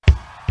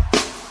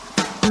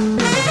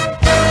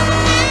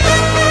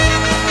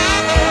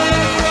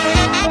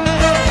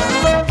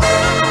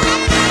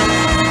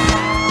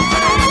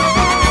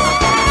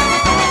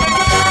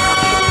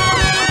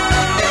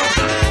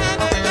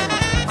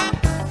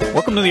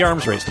Welcome to The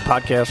Arms Race, the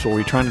podcast where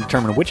we're trying to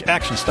determine which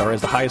action star has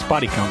the highest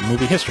body count in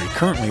movie history,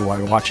 currently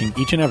while we're watching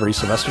each and every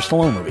Sylvester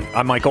Stallone movie.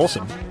 I'm Mike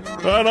Olson.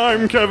 And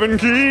I'm Kevin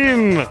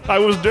Keane. I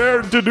was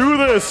dared to do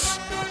this.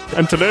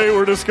 And today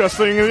we're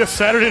discussing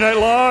Saturday Night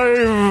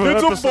Live.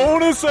 It's a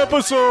bonus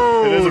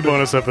episode. It is a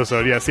bonus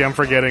episode. Yeah, see, I'm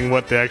forgetting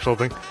what the actual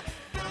thing.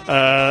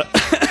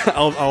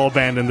 I'll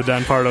abandon the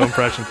Don Pardo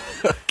impression.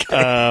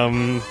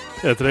 Okay.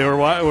 Today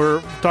we're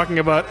talking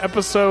about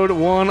episode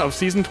 1 of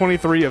season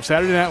 23 of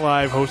Saturday Night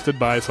Live, hosted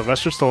by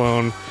Sylvester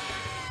Stallone,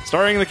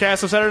 starring the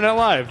cast of Saturday Night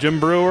Live: Jim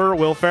Breuer,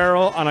 Will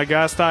Ferrell, Anna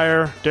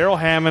Gasteyer, Daryl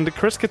Hammond,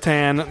 Chris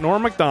Kattan,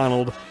 Norm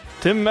Macdonald,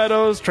 Tim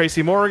Meadows,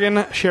 Tracy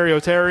Morgan, Sherry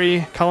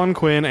O'Terry, Colin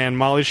Quinn, and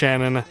Molly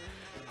Shannon.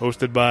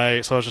 Hosted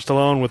by Sylvester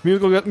Stallone with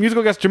musical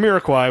guest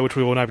Jamiroquai, which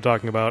we will not be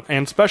talking about,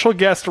 and special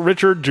guest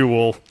Richard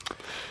Jewell,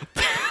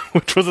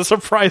 which was a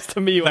surprise to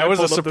me. That was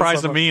a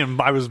surprise to me,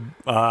 and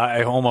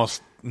I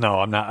almost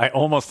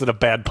did a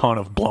bad pun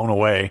of blown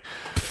away.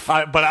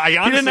 But I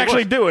honestly didn't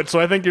actually do it, so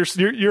I think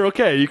you're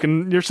okay.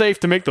 You're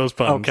safe to make those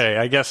puns. Okay,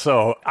 I guess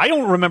so. I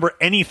don't remember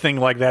anything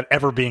like that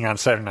ever being on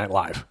Saturday Night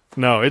Live.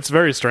 No, it's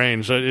very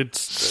strange.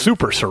 It's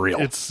super surreal.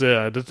 It's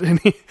I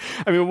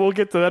mean, we'll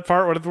get to that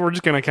part. We're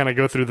just going to kind of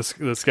go through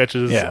the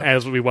sketches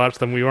as we watch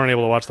them. We weren't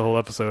able to watch the whole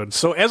episode.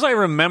 So as I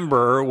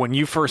remember, when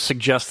you first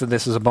suggested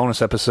this as a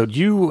bonus episode,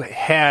 you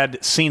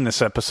had seen this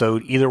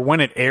episode either when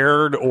it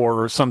aired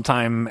or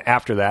sometime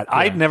after that. Yeah.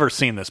 I'd never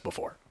seen this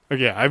before.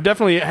 Yeah, I've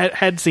definitely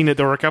had seen it.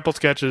 There were a couple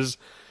sketches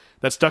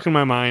that stuck in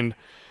my mind.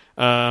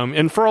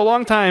 And for a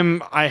long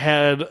time, I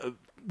had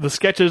the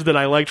sketches that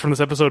I liked from this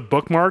episode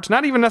bookmarked,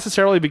 not even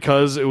necessarily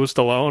because it was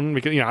Stallone,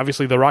 because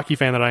obviously the Rocky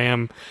fan that I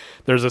am,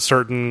 there's a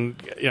certain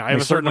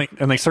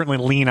they certainly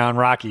lean on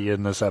Rocky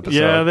in this episode.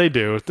 Yeah, they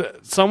do.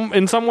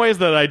 In some ways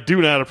that I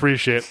do not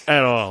appreciate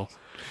at all.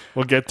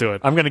 We'll get to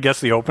it. I'm going to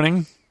guess the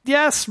opening.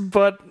 Yes,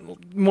 but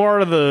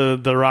more of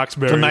the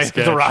Roxbury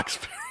sketch. The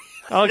Roxbury.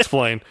 I'll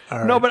explain.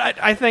 Right. No, but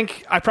I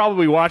think I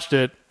probably watched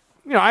it.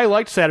 I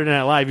liked Saturday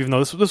Night Live, even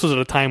though this was at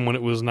a time when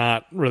it was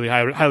not really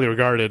highly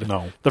regarded.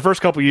 No. The first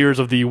couple years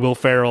of the Will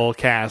Ferrell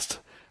cast,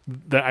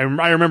 that I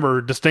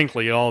remember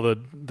distinctly all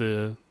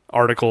the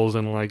articles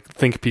and like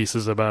think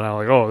pieces about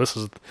how this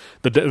is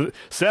the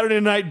Saturday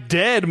Night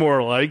Dead,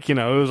 more like, it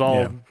was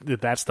all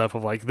that stuff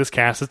of like, this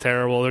cast is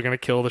terrible, they're going to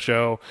kill the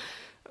show.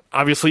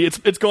 Obviously,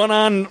 it's gone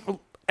on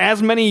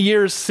as many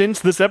years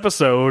since this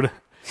episode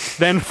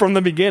than from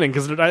the beginning,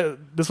 because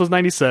this was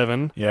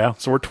 97. Yeah.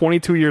 So we're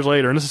 22 years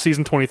later, and this is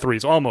season 23,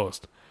 so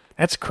almost.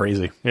 That's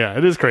crazy. Yeah,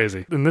 it is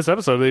crazy. In this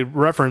episode, they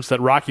referenced that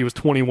Rocky was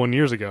 21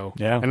 years ago.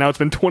 Yeah. And now it's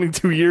been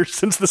 22 years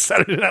since the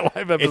Saturday Night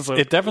Live episode.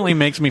 It definitely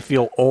makes me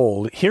feel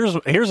old. Here's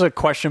a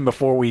question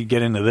before we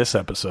get into this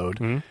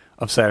episode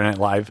of Saturday Night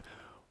Live.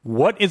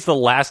 What is the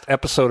last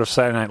episode of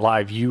Saturday Night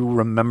Live you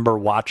remember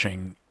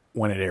watching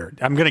when it aired?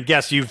 I'm going to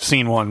guess you've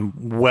seen one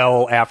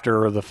well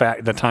after the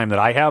time that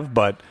I have,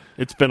 but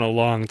it's been a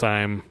long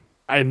time.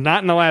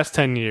 Not in the last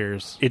 10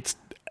 years.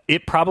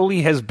 It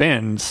probably has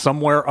been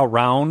somewhere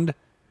around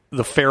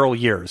the Ferrell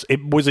years.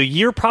 It was a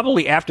year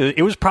probably after.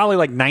 It was probably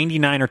like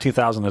 99 or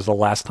 2000 is the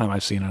last time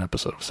I've seen an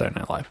episode of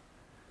Saturday Night Live.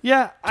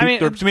 Yeah,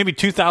 or maybe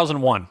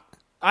 2001.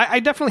 I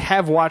definitely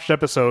have watched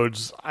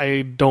episodes.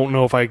 I don't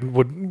know if I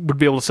would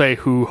be able to say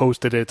who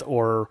hosted it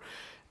or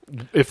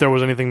if there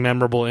was anything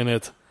memorable in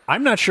it.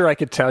 I'm not sure I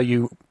could tell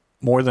you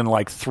more than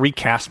like 3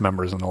 cast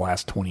members in the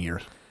last 20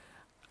 years.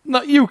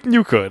 No, you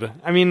could.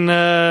 I mean,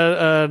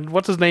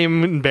 what's his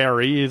name?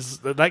 Barry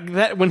is like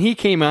that when he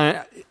came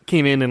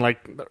in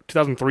like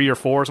 2003 or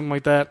 4 or something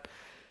like that.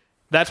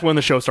 That's when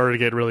the show started to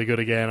get really good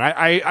again.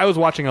 I was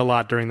watching a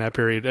lot during that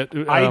period.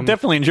 I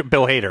definitely enjoyed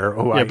Bill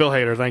Hader. Bill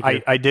Hader. Thank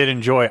you. I did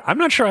enjoy. I'm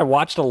not sure I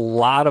watched a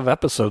lot of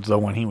episodes though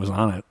when he was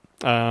on it.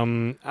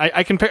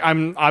 I can pick.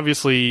 I'm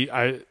obviously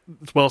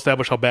it's well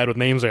established how bad with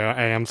names I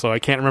am, so I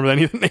can't remember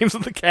any of the names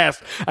of the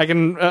cast. I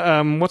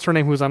can. What's her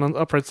name? Who's on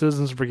Upright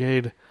Citizens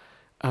Brigade?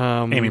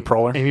 Amy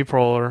Poehler. Amy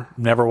Poehler.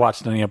 Never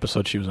watched any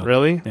episode she was on.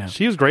 Really? Yeah.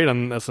 She was great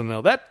on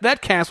SNL.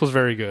 That cast was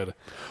very good.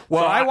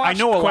 Well, so I watched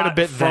quite a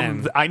bit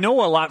from. then. I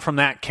know a lot from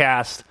that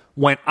cast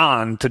went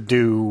on to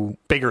do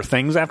bigger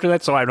things after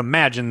that, so I'd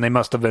imagine they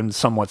must have been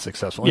somewhat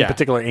successful. In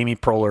particular, Amy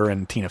Poehler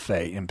and Tina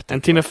Fey.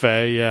 And Tina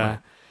Fey, yeah.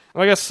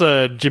 Well, I guess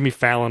Jimmy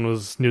Fallon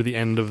was near the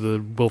end of the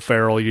Will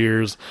Ferrell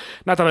years.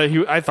 Not that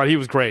I thought he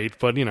was great,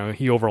 but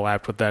he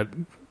overlapped with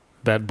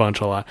that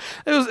bunch a lot.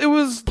 It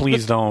was.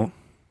 Please don't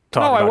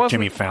talk about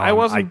Jimmy Fallon. I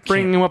wasn't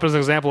bringing him up as an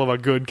example of a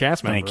good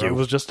cast member. Thank you. I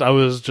was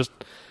just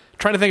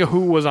trying to think of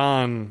who was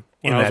on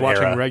when I was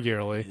watching era.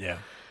 regularly. Yeah.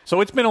 So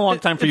it's been a long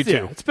time for you too.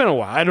 Yeah, it's been a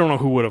while. I don't know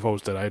who would have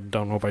hosted. I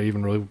don't know if I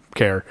even really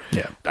care.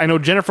 Yeah. I know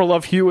Jennifer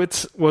Love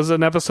Hewitt was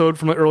an episode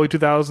from the early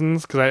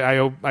 2000s because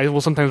I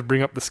will sometimes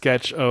bring up the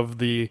sketch of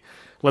the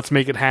Let's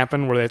Make It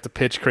Happen where they have to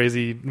pitch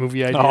crazy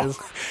movie ideas.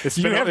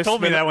 You have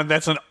told me that one.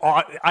 That's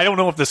I don't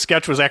know if the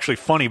sketch was actually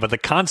funny, but the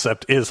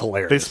concept is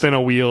hilarious. They spin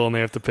a wheel and they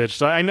have to pitch.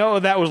 So I know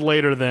that was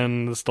later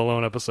than the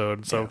Stallone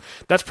episode. So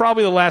that's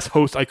probably the last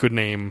host I could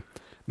name.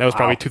 That was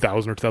probably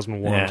 2000 or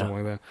 2001 or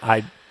something like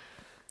that.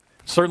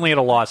 certainly at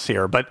a loss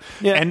here. But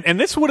and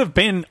this would have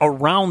been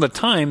around the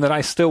time that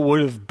I still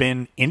would have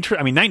been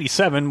I mean,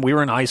 97, we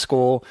were in high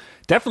school.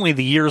 Definitely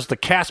the years, the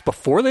cast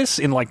before this,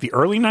 in like the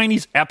early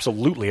 90s,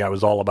 absolutely I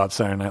was all about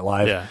Saturday Night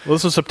Live. Yeah. Well,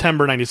 this was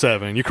September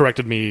 97. You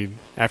corrected me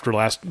after the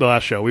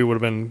last show. We would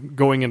have been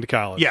going into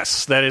college.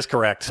 Yes, that is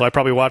correct. So I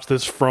probably watched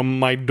this from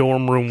my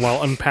dorm room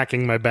while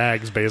unpacking my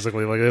bags,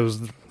 basically. Like, it was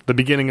the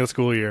beginning of the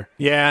school year.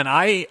 Yeah, and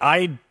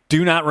I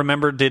do not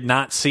remember, did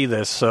not see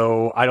this,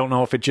 so I don't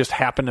know if it just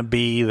happened to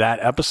be that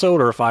episode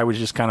or if I was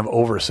just kind of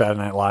over Saturday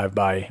Night Live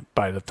by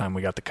the time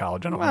we got to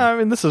college. I don't know. I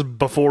mean, this is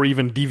before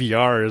even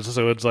DVRs,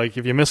 so it's like,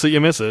 if you miss it,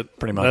 you miss it.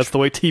 Pretty much. That's the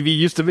way TV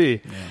used to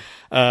be.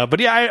 Yeah. But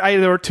yeah,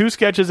 there were two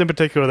sketches in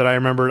particular that I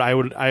remembered.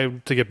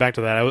 To get back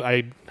to that,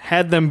 I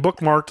had them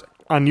bookmarked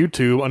on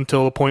YouTube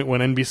until the point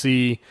when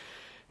NBC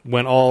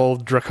went all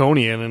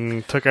draconian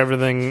and took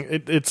everything.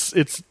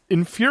 It's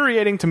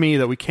infuriating to me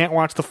that we can't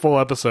watch the full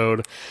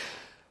episode.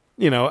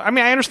 You know, I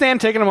mean, I understand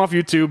taking them off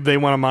YouTube. They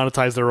want to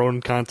monetize their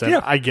own content.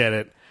 Yeah. I get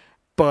it.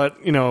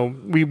 But, you know,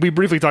 we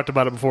briefly talked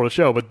about it before the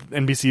show, but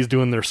NBC is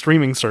doing their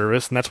streaming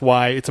service, and that's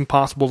why it's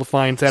impossible to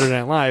find Saturday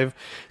Night Live,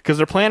 because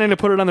they're planning to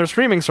put it on their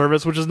streaming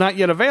service, which is not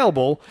yet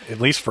available.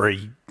 At least for a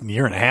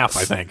year and a half,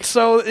 I think.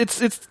 So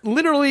it's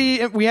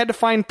literally, we had to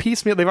find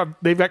piecemeal.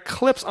 They've got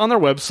clips on their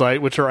website,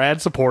 which are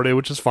ad-supported,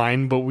 which is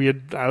fine, but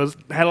I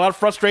had a lot of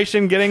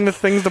frustration getting the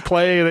things to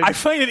play. I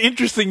find it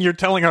interesting you're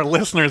telling our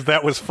listeners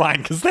that was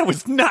fine, because that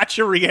was not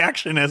your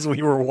reaction as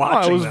we were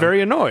watching. I was very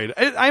annoyed.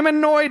 I'm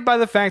annoyed by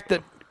the fact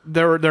that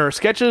there are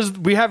sketches.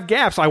 We have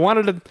gaps. I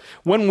wanted to,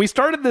 when we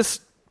started this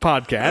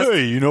podcast.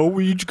 Hey, you know,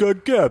 we each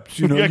got gaps.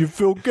 You know, you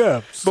fill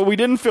gaps. But we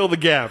didn't fill the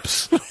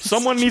gaps.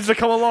 Someone needs to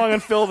come along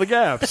and fill the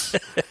gaps.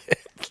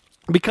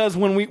 Because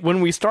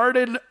when we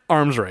started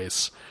Arms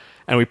Race,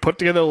 and we put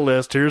together a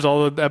list, here's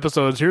all the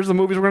episodes, here's the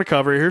movies we're going to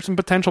cover, here's some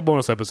potential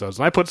bonus episodes.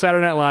 And I put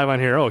Saturday Night Live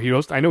on here.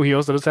 I know he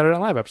hosted a Saturday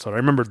Night Live episode. I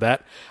remembered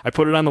that. I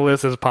put it on the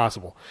list as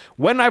possible.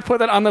 When I put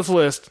that on this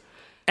list,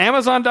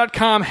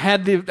 Amazon.com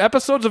had the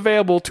episodes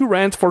available to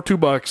rent for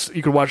 $2.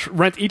 You could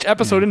rent each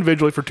episode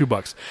individually for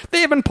 $2.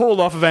 They have been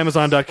pulled off of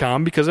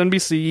Amazon.com because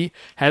NBC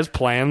has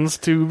plans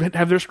to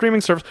have their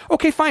streaming service.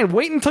 Okay, fine.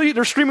 Wait until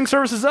their streaming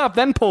service is up,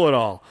 then pull it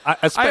all.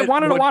 I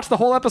wanted to watch the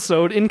whole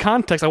episode in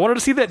context. I wanted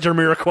to see that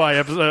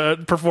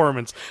Jamiroquai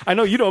performance. I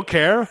know you don't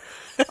care.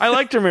 I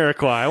like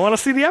Jamiroquai. I want to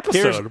see the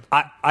episode.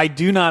 I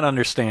do not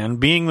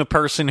understand, being the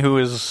person who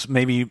is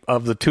maybe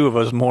of the two of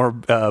us more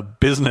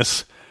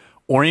business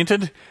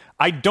oriented.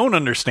 I don't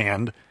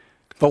understand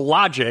the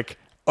logic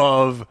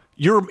of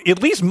you're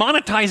at least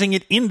monetizing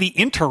it in the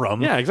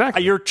interim. Yeah,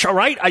 exactly. You're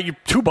right.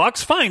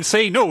 $2, fine.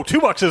 Say no,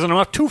 $2 isn't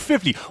enough.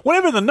 $2.50,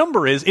 whatever the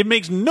number is. It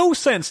makes no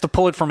sense to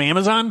pull it from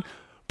Amazon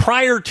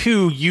prior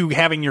to you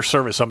having your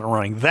service up and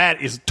running.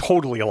 That is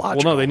totally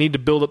illogical. Well, no, they need to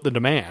build up the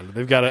demand.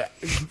 They've got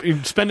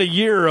to spend a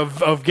year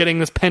of getting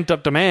this pent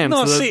up demand.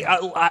 No, see,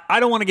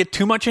 I don't want to get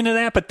too much into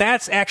that, but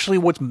that's actually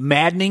what's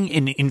maddening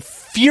and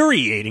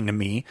infuriating to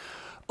me.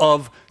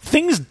 Of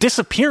things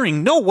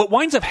disappearing. No, what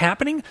winds up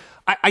happening,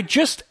 I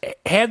just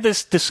had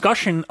this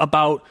discussion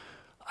about,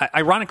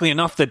 ironically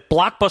enough, that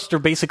Blockbuster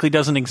basically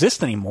doesn't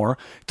exist anymore.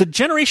 The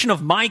generation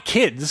of my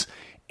kids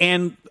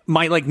and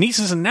my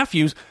nieces and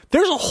nephews,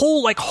 there's a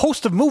whole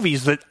host of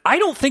movies that I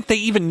don't think they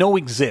even know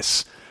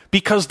exists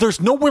because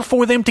there's nowhere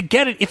for them to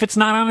get it if it's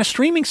not on a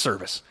streaming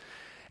service.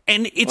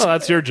 And it's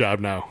that's your job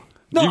now.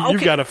 No,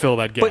 you've got to fill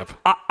that gap.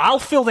 But I'll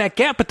fill that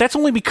gap, but that's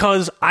only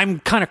because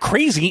I'm kind of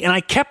crazy and I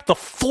kept the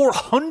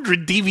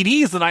 400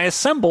 DVDs that I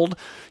assembled,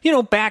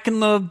 back in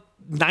the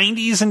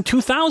 90s and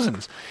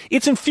 2000s.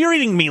 It's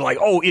infuriating me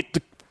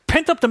the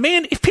pent-up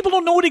demand, if people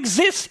don't know it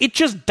exists, it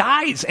just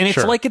dies, and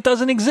it's like it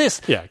doesn't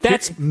exist. Yeah.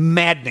 That's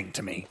maddening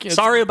to me.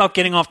 Sorry about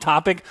getting off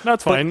topic.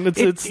 That's fine.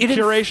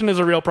 Curation is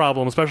a real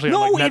problem, especially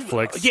on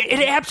Netflix.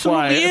 It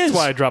absolutely is. That's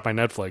why I dropped my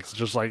Netflix. It's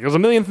just there's a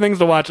million things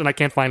to watch, and I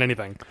can't find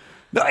anything.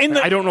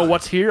 I don't know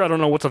what's here. I don't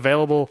know what's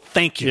available.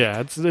 Thank you. Yeah,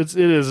 it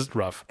is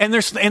rough. And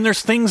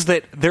there's things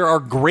that there are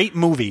great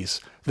movies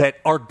that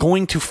are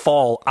going to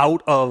fall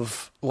out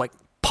of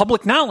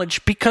public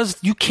knowledge because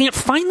you can't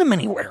find them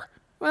anywhere.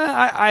 Well,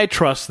 I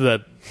trust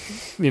that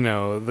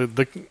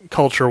the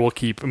culture will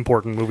keep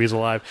important movies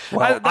alive.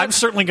 Well, I'm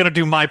certainly going to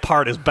do my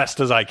part as best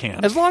as I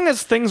can. As long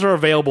as things are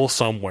available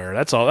somewhere.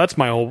 That's all. That's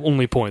my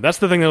only point. That's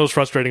the thing that was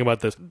frustrating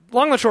about this.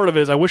 Long and short of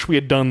it is, I wish we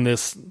had done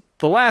this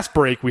the last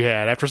break we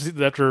had after.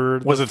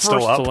 Was it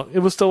still up? It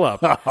was still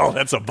up. Oh,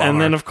 that's a bummer. And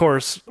then, of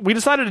course, we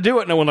decided to do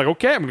it, and I went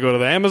okay, I'm going to go to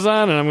the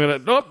Amazon, and I'm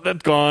going to,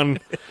 that's gone.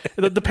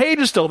 the page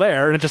is still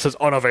there, and it just says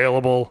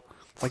unavailable.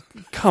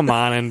 Come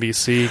on,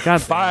 NBC. God,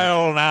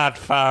 file not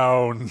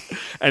found.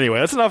 Anyway,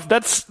 that's enough.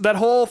 That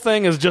whole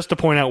thing is just to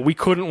point out we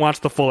couldn't watch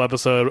the full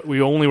episode.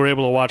 We only were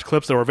able to watch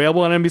clips that were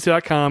available on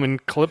NBC.com in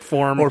clip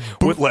form. Or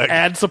bootleg. With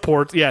ad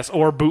support. Yes,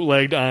 or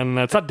bootlegged on,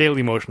 it's not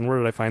Dailymotion. Where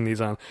did I find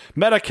these on?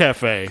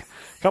 MetaCafe.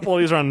 A couple of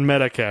these are on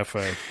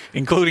MetaCafe.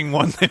 Including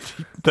one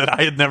that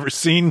I had never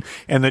seen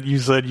and that you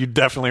said you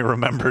definitely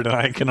remembered, and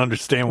I can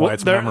understand why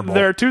it's memorable.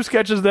 There are two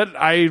sketches that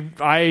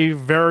I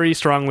very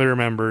strongly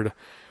remembered.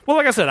 Well,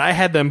 like I said, I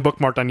had them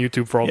bookmarked on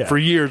YouTube for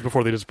years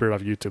before they disappeared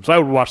off YouTube, so I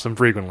would watch them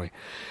frequently.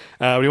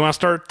 Do you want to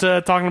start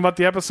talking about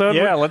the episode?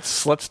 Yeah,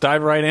 let's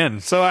dive right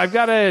in. So I've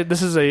got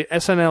this is a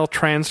SNL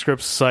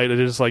transcript site that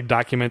just like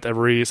document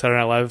every Saturday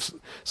Night Live,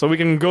 so we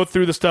can go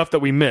through the stuff that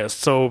we missed.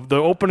 So the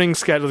opening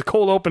sketch, the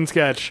cold open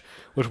sketch,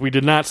 which we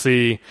did not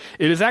see,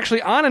 it is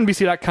actually on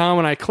NBC.com,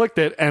 and I clicked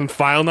it, and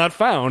file not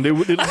found.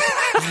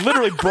 It's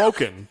literally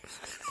broken.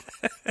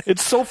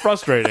 It's so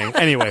frustrating.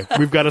 Anyway,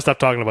 we've got to stop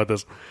talking about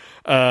this.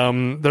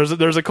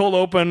 There's a cold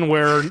open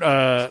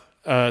where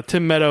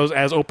Tim Meadows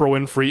as Oprah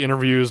Winfrey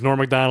interviews Norm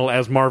Macdonald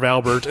as Marv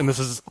Albert, and this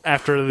is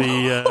after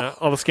the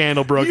all the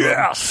scandal broke.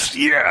 Yes.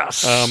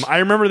 I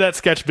remember that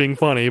sketch being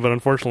funny, but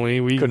unfortunately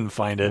we couldn't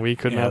find it. We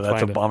could not find it.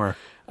 That's a bummer.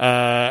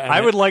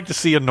 I would like to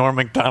see a Norm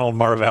Macdonald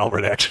Marv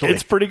Albert. Actually,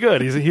 it's pretty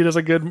good. He does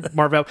a good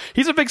Marv Albert.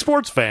 He's a big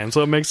sports fan,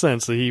 so it makes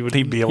sense that he would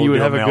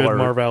have a good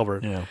Marv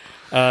Albert.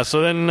 Yeah.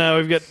 So then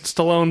we've got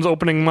Stallone's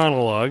opening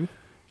monologue.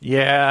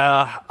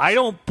 Yeah, I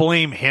don't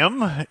blame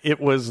him.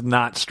 It was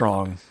not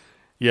strong.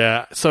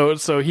 Yeah, so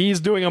he's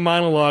doing a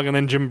monologue, and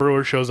then Jim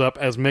Breuer shows up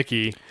as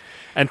Mickey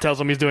and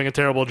tells him he's doing a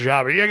terrible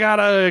job. You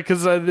gotta,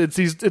 because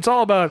it's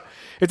all about.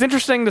 It's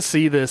interesting to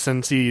see this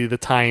and see the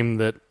time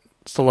that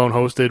Stallone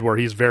hosted, where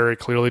he's very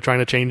clearly trying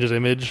to change his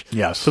image.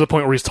 Yes, to the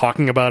point where he's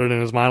talking about it in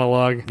his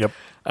monologue. Yep.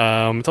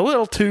 It's a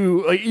little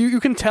too. Like, you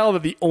can tell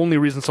that the only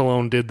reason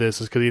Stallone did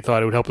this is because he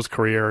thought it would help his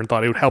career and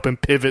thought it would help him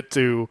pivot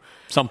to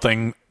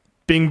something,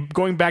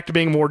 going back to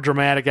being a more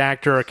dramatic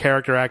actor, a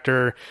character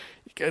actor.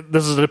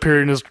 This is a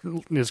period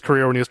in his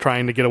career when he was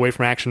trying to get away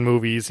from action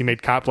movies. He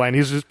made Copland.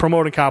 He's just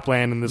promoting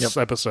Copland in this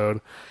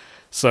episode.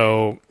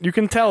 So you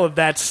can tell that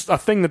that's a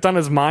thing that's on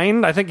his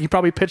mind. I think he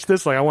probably pitched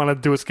this like, I want to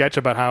do a sketch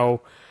about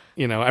how,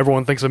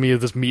 everyone thinks of me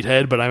as this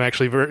meathead, but I'm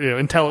actually very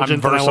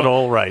intelligent. I'm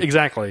versatile, right.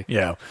 Exactly.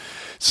 Yeah.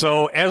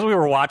 So as we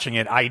were watching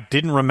it, I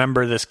didn't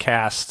remember this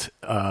cast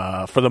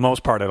for the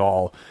most part at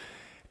all.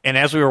 And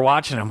as we were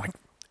watching it, I'm like,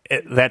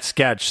 that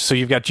sketch. So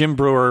you've got Jim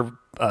Breuer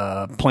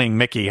playing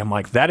Mickey. I'm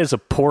like, that is a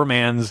poor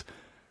man's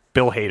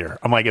Bill Hader.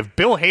 I'm like, if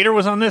Bill Hader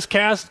was on this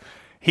cast,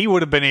 he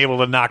would have been able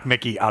to knock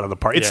Mickey out of the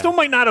park. It still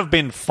might not have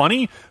been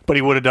funny, but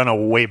he would have done a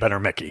way better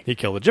Mickey. He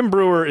killed it. Jim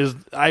Breuer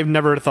I've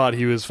never thought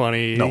he was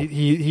funny. No.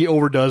 He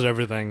overdoes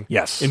everything.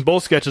 Yes. In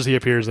both sketches he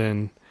appears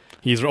in,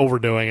 he's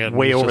overdoing it.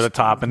 Way over the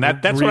top. And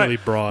that's really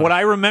broad. What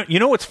I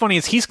remember, what's funny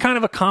is he's kind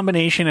of a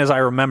combination, as I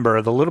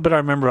remember, the little bit I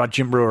remember about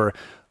Jim Breuer,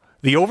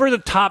 the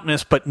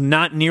over-the-topness, but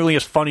not nearly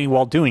as funny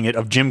while doing it,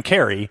 of Jim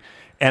Carrey.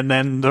 And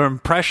then the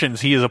impressions,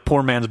 he is a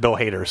poor man's Bill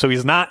Hader. So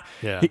he's not,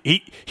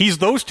 he's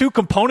those two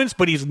components,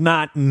 but he's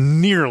not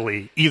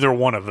nearly either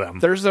one of them.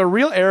 There's a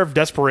real air of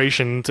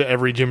desperation to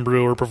every Jim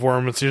Breuer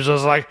performance. He's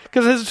just like,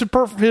 because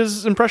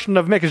his impression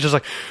of Mick is just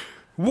like,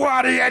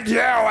 what are you doing?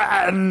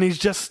 And he's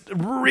just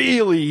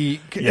really,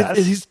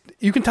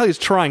 you can tell he's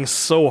trying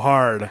so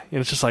hard.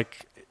 And it's just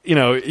like,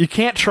 you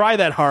can't try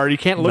that hard. You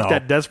can't look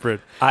that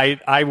desperate.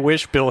 I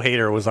wish Bill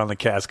Hader was on the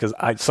cast, because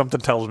something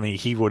tells me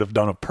he would have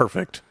done a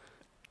perfect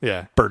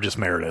Burgess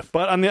Meredith.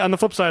 But on the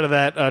flip side of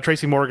that,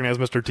 Tracy Morgan as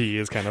Mr. T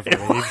is kind of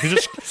funny.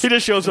 he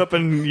just shows up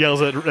and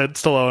yells at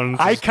Stallone.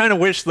 I kind of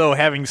wish, though,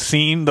 having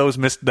seen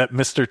that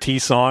Mr. T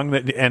song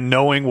and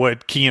knowing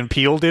what Key and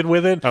Peele did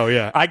with it,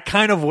 I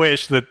kind of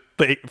wish that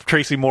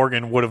Tracy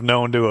Morgan would have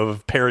known to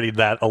have parodied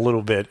that a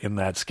little bit in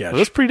that sketch. Well,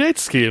 this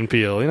predates Key and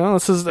Peele.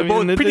 This is it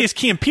predates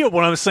Key and Peele.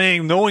 But I'm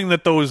saying, knowing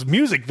that those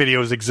music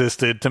videos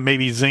existed to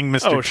maybe zing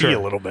Mr. T a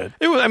little bit.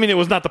 It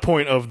was not the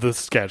point of the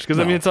sketch, because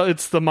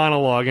it's the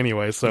monologue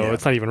anyway, so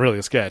it's not even really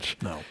a sketch.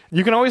 No,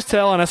 you can always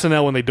tell on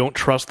SNL when they don't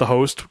trust the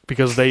host,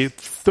 because they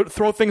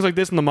throw things like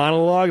this in the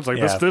monologue. It's like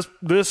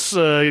this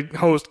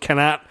host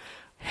cannot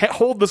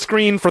hold the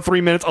screen for 3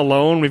 minutes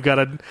alone. We've got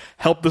to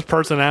help this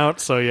person out.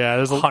 So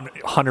there's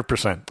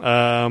 100%.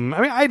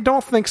 I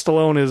don't think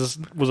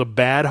Stallone was a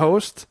bad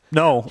host.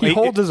 No, he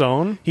holds his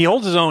own. He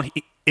holds his own.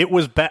 It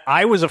was.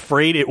 I was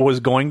afraid it was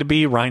going to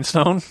be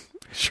Rhinestone.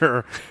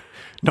 Sure.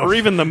 No. Or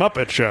even the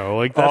Muppet Show.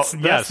 Like that's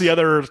the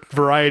other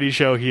variety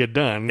show he had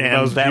done.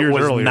 And that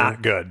was earlier.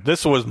 Not good.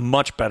 This was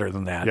much better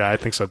than that. Yeah, I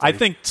think so too. I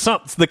think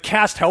the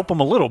cast helped him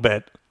a little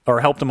bit. Or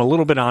helped him a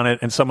little bit on it,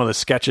 and some of the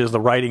sketches, the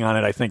writing on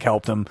it, I think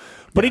helped him.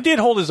 But he did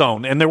hold his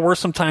own, and there were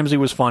some times he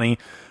was funny.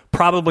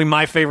 Probably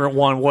my favorite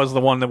one was the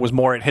one that was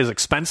more at his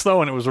expense, though,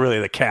 and it was really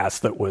the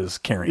cast that was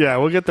carrying. Yeah,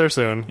 we'll get there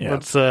soon.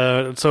 Yeah.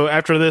 So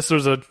after this,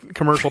 there's a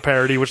commercial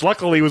parody, which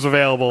luckily was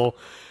available.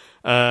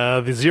 The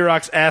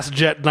Xerox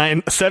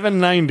AskJet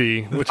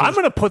 790. I'm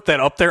going to put that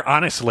up there,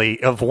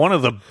 honestly, of one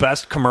of the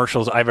best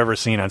commercials I've ever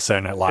seen on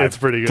Saturday Night Live. It's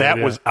pretty good. That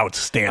was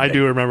outstanding. I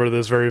do remember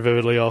this very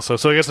vividly also.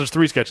 So I guess there's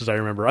 3 sketches I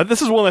remember.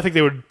 This is one I think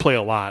they would play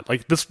a lot.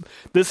 Like this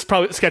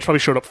sketch probably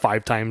showed up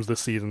 5 times this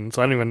season,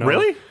 so I don't even know.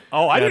 Really?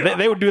 Oh, I didn't.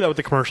 They would do that with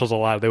the commercials a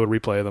lot. They would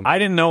replay them. I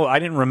didn't know. I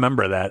didn't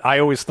remember that. I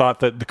always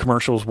thought that the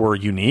commercials were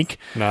unique.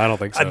 No, I don't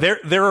think so.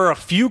 There are a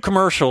few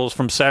commercials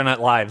from Saturday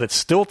Night Live that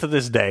still to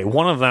this day,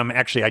 one of them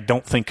actually I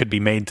don't think could be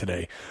made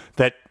today,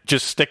 that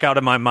just stick out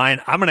in my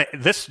mind.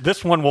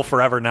 This one will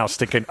forever now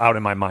stick out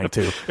in my mind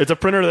too. It's a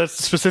printer that's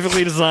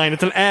specifically designed.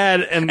 It's an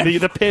ad, and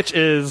the pitch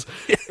is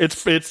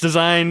it's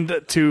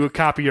designed to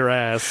copy your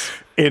ass.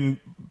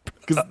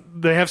 Because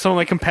they have some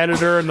like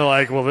competitor, and they're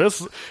like, "Well,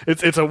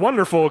 it's a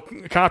wonderful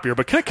copier,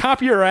 but can it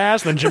copy your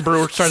ass?" And then Jim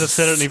Brewer tries to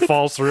set it, and he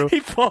falls through.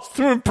 He falls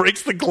through and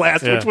breaks the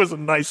glass, which was a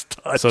nice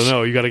touch. So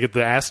no, you got to get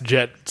the Ass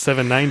Jet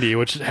 790,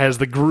 which has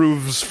the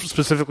grooves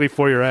specifically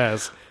for your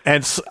ass.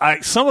 And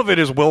some of it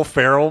is Will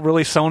Ferrell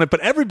really selling it,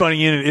 but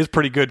everybody in it is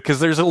pretty good because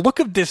there's a look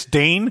of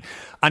disdain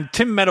on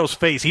Tim Meadows'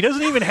 face. He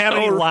doesn't even have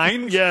any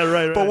lines. Yeah,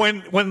 right. But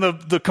when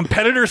the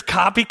competitor's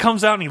copy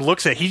comes out and he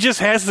looks at it, he just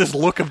has this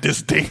look of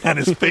disdain on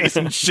his face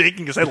and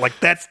shaking his head like,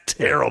 that's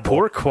terrible.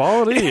 Poor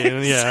quality.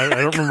 And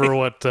I don't remember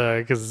what,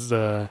 because,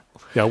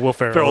 Will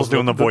Ferrell's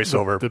doing the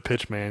voiceover. The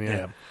pitch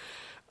man,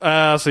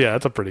 yeah. So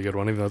that's a pretty good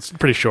one, even though it's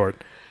pretty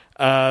short.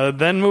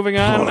 Then moving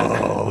on,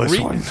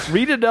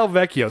 Rita Del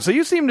Vecchio. So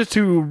you seem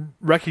to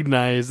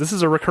recognize this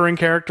is a recurring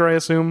character, I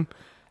assume.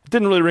 It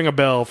didn't really ring a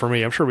bell for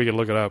me. I'm sure we could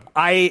look it up.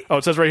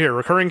 It says right here,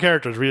 recurring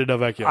characters, Rita Del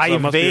Vecchio. So I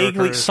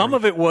vaguely, some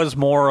of it was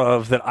more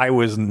of that I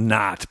was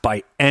not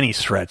by any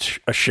stretch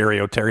a Sherry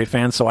O'Terry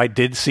fan, so I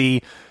did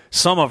see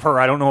some of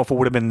her. I don't know if it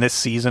would have been this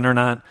season or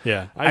not.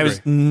 Yeah, I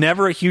was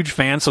never a huge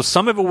fan, so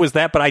some of it was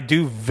that, but I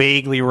do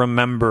vaguely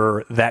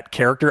remember that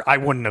character. I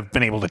wouldn't have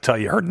been able to tell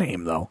you her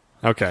name, though.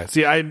 Okay.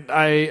 See, I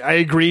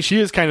agree. She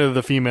is kind of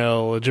the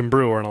female Jim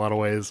Brewer in a lot of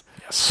ways.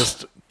 Yes.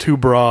 Just too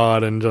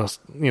broad and just,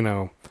 a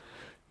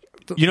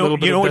little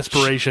bit of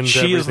desperation to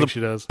everything she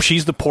does.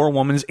 She's the poor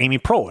woman's Amy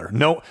Poehler.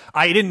 No,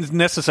 I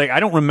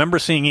don't remember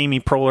seeing Amy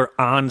Poehler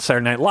on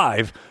Saturday Night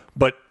Live,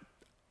 but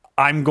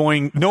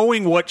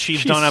knowing what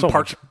she's done on so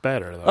Parks. Much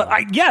better, though.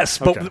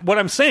 But what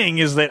I'm saying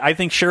is that I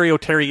think Sherry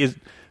O'Terry is,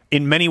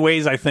 in many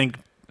ways, I think,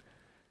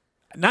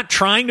 not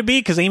trying to be,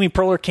 because Amy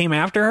Poehler came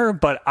after her,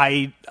 but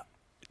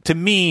to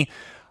me,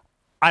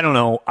 I don't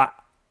know.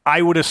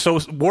 I would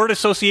word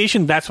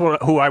association. That's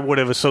who I would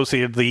have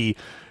associated the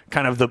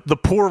kind of the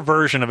poor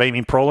version of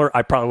Amy Poehler.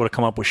 I probably would have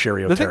come up with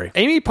Sherry O'Terry.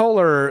 Amy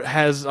Poehler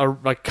has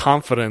a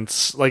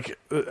confidence. Like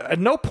at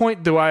no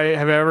point have I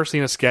ever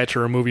seen a sketch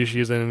or a movie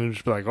she's in and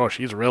just be like, oh,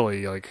 she's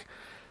really like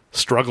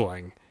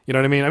struggling. You know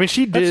what I mean? I mean,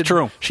 she did. That's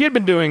true. She had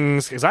been doing,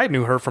 because I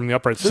knew her from the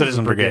Upright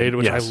Citizen Brigade,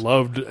 which I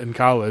loved in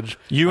college.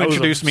 You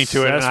introduced me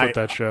to it, and with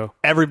that show.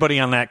 Everybody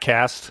on that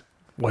cast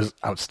was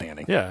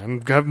outstanding. Yeah,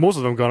 and most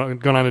of them gone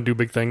on to do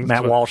big things.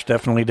 Matt Walsh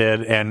definitely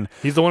did, and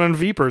he's the one in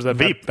Veepers.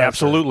 Veep,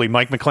 absolutely.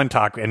 Mike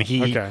McClintock, and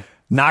he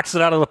knocks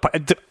it out of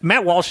the.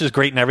 Matt Walsh is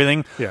great and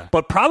everything. Yeah,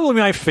 but probably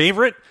my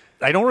favorite.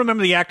 I don't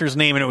remember the actor's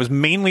name, and it was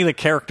mainly the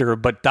character,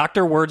 but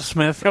Dr.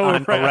 Wordsmith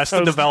on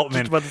Arrested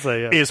Development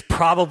is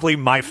probably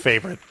my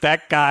favorite.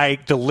 That guy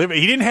delivered.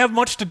 He didn't have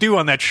much to do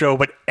on that show,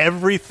 but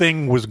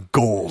everything was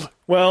gold.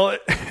 Well.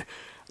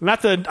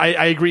 Not that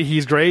I agree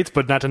he's great,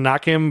 but not to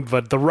knock him.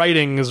 But the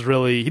writing is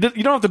really you don't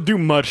have to do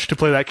much to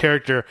play that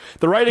character.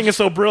 The writing is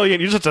so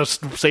brilliant. You just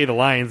have to say the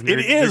lines. And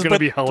you're going to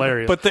be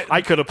hilarious. But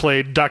I could have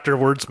played Dr.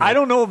 Wordsmith. I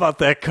don't know about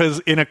that because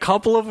in a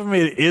couple of them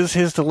it is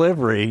his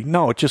delivery.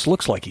 No, it just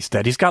looks like he's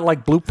dead. He's got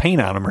like blue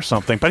paint on him or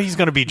something, but he's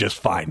going to be just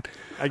fine.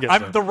 I guess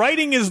so. The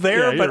writing is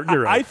there, but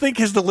you're right. I think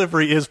his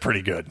delivery is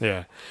pretty good.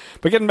 Yeah.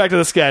 But getting back to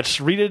the sketch,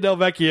 Rita Del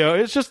Vecchio,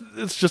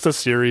 it's just a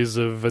series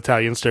of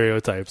Italian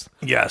stereotypes.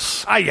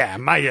 Yes. I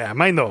am,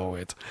 I know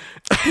it.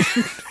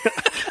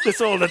 This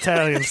old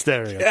Italian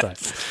stereotype.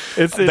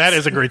 Yes. That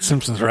is a great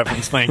Simpsons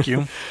reference, thank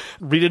you.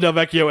 Rita Del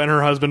Vecchio and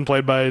her husband,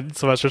 played by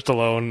Sylvester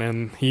Stallone,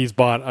 and he's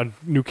bought a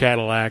new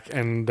Cadillac,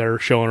 and they're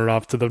showing it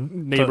off to the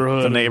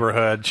neighborhood. The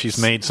neighborhood. She's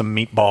made some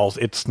meatballs.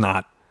 It's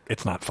not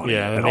funny.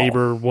 Yeah, the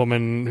neighbor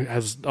woman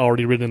has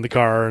already ridden in the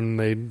car, and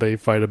they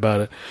fight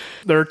about it.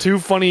 There are two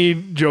funny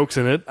jokes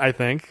in it, I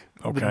think.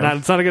 Okay.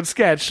 It's not a good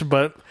sketch,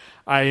 but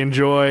I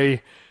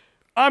enjoy...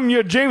 I'm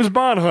your James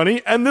Bond,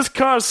 honey, and this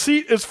car's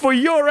seat is for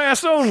your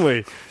ass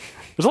only.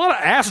 There's a lot of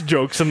ass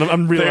jokes in them,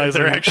 I'm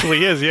realizing. There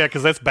actually is, yeah,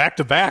 because that's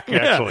back-to-back,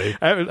 actually.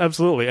 Yeah,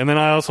 absolutely. And then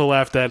I also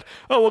laughed at,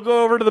 we'll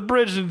go over to the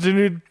bridge to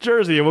New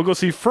Jersey and we'll go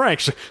see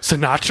Frank.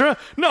 Sinatra?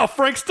 No,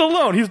 Frank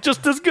Stallone. He's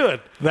just as good.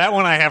 That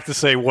one, I have to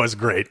say, was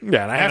great.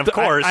 Yeah, and of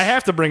course... I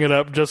have to bring it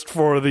up just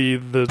for the...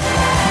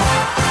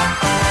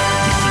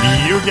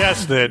 You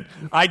guessed it.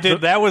 I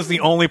did. That was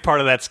the only part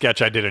of that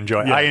sketch I did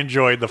enjoy. Yeah. I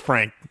enjoyed the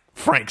Frank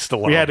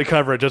Stallone. We had to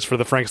cover it just for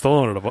the Frank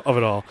Stallone of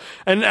it all.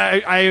 And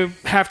I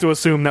have to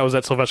assume that was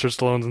at Sylvester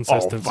Stallone's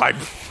insistence.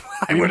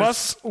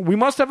 We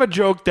must have a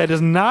joke that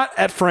is not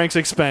at Frank's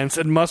expense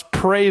and must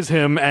praise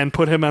him and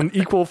put him on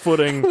equal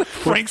footing with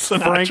Frank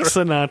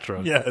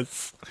Sinatra.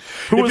 Yes.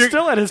 Who was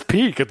still at his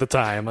peak at the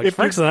time. Like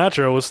Frank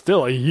Sinatra was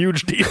still a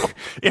huge deal.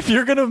 If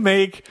you're going to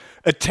make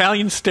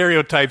Italian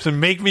stereotypes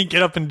and make me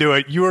get up and do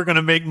it, you are going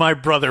to make my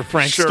brother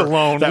Frank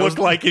Stallone look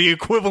like the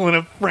equivalent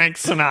of Frank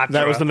Sinatra.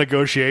 That was the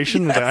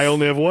negotiation. Yes. I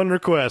only have one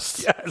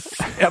request. Yes,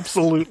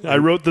 absolutely. I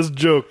wrote this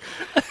joke.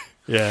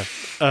 Yeah.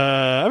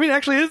 I mean,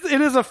 actually,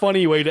 it is a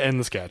funny way to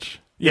end the sketch.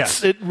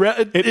 Yes. It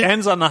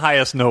ends on the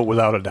highest note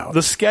without a doubt.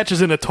 The sketch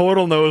is in a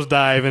total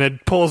nosedive, and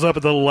it pulls up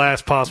at the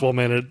last possible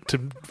minute to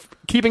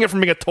keeping it from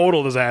being a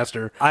total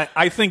disaster.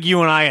 I think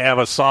you and I have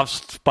a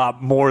soft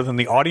spot more than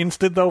the audience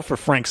did, though, for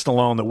Frank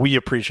Stallone that we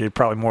appreciate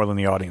probably more than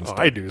the audience did.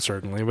 I do,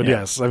 certainly. But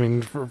yes, I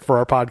mean, for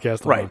our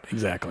podcast alone. Right,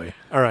 exactly.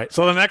 All right.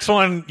 So the next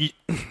one,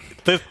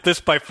 this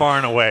by far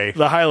and away.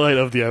 The highlight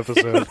of the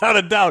episode. Without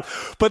a doubt.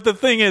 But the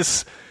thing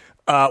is,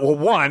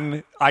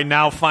 one, I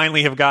now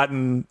finally have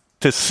gotten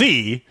to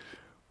see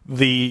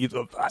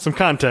some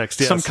context,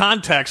 yes. Some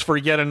context for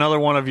yet another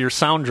one of your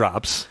sound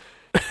drops.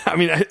 I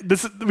mean,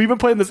 we've been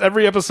playing this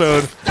every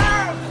episode.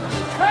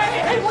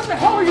 Hey, what the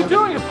hell are you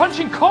doing? You're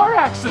punching car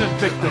accident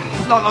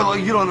victims. No,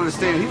 you don't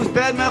understand. He was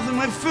bad-mouthing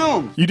my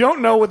film. You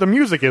don't know what the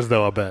music is,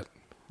 though, I bet.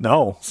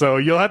 No. So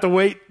you'll have to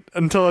wait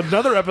until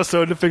another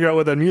episode to figure out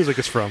what that music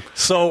is from.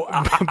 So,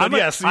 I'm going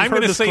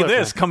to say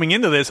this. Coming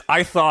into this,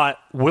 I thought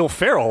Will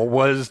Ferrell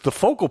was the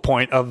focal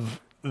point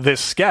of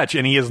this sketch,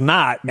 and he is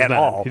not at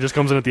all. He just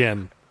comes in at the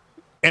end.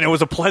 And it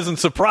was a pleasant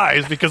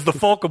surprise because the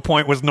focal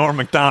point was Norm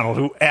Macdonald,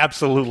 who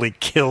absolutely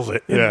kills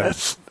it in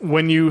this.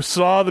 When you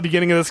saw the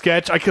beginning of the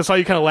sketch, I saw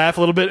you kind of laugh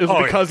a little bit. It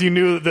was because you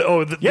knew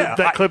that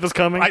that clip was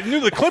coming. I knew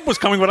the clip was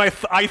coming, but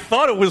I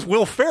thought it was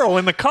Will Ferrell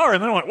in the car,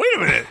 and then I went, wait a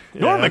minute,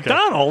 Norm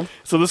Macdonald?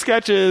 So the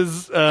sketch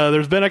is,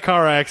 there's been a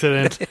car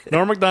accident.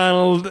 Norm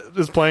Macdonald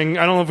is playing,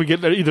 I don't know if we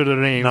get either of their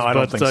names,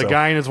 but a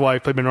guy and his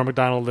wife, played by Norm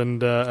Macdonald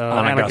and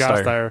Anna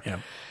Gasteyer. Yeah.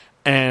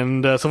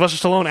 And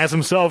Sylvester Stallone, as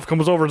himself,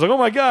 comes over and is like, "Oh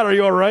my God, are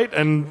you all right?"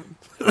 And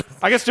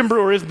I guess Jim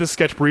Brewer is in this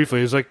sketch briefly.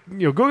 He's like,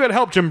 "Go get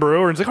help, Jim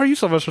Brewer." And he's like, "Are you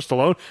Sylvester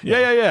Stallone?"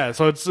 Yeah.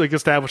 So it's like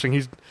establishing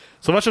he's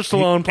Sylvester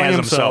Stallone playing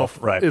himself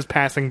right. is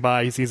passing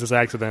by. He sees this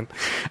accident,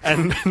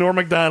 and Norm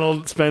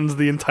Macdonald spends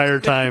the entire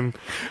time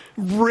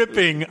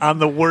ripping on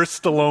the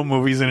worst Stallone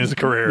movies in his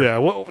career.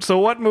 Yeah. So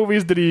what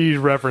movies did he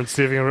reference?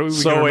 See if we can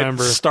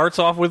remember. It starts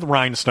off with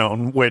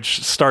Rhinestone,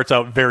 which starts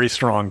out very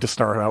strong to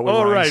start out with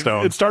Rhinestone.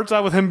 Right. It starts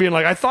out with him being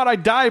like, "I thought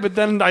I'd die, but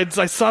then I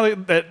saw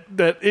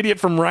that idiot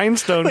from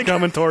Rhinestone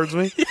coming towards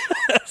me."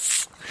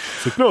 Yes.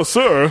 It's like, "No,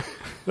 sir.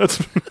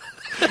 That's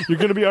you're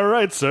going to be all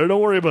right, sir.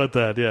 Don't worry about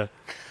that." Yeah.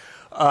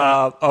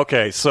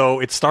 Okay, so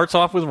it starts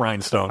off with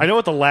Rhinestone. I know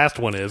what the last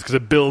one is because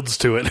it builds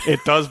to it. It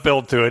does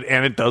build to it,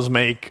 and it does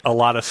make a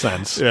lot of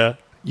sense. Yeah.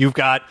 You've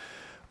got,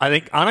 I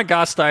think, Anna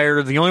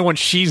Gasteyer, the only one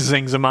she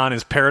zings him on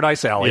is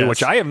Paradise Alley,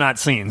 which I have not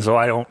seen, so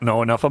I don't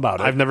know enough about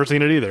it. I've never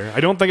seen it either.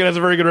 I don't think it has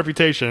a very good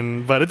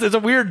reputation, but it's a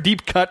weird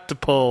deep cut to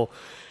pull.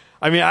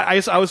 I mean,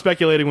 I was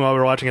speculating while we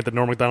were watching it that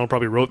Norm Macdonald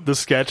probably wrote this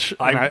sketch.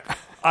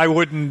 I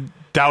wouldn't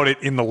doubt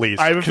it in the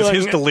least because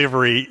his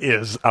delivery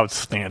is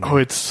outstanding. Oh,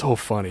 it's so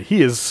funny.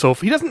 He is so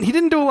he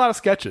didn't do a lot of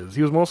sketches.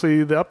 He was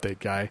mostly the update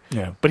guy.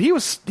 Yeah, but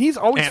he's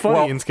always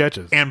funny in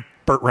sketches. And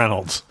Burt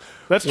Reynolds.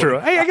 That's true.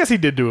 Hey, I guess he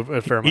did do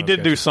a fair amount. He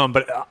did do some,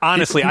 but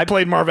honestly, I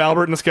played Marv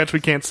Albert in a sketch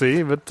we can't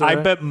see. But I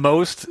bet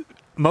most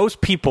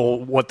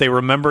people, what they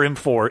remember him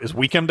for is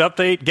Weekend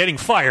Update, getting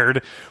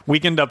fired,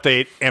 Weekend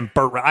Update, and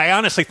Burt. I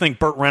honestly think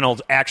Burt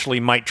Reynolds actually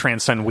might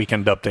transcend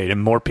Weekend Update,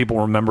 and more people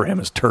remember him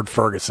as Turd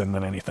Ferguson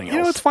than anything else.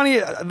 You know, it's funny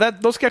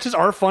that those sketches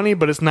are funny,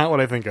 but it's not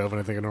what I think of when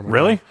I think of Norm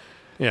Macdonald. Really?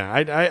 Yeah,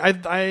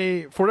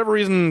 I for whatever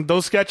reason,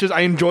 those sketches, I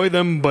enjoy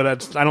them,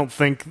 but I don't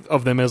think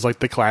of them as like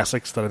the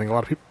classics that I think a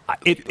lot of people...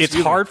 It's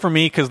hard for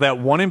me because that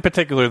one in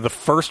particular, the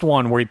first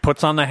one where he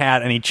puts on the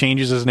hat and he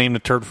changes his name to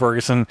Turd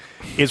Ferguson,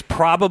 is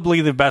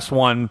probably the best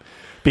one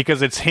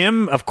because it's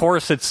him. Of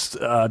course, it's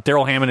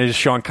Daryl Hammond is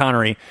Sean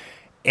Connery,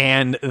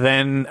 and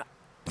then...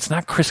 It's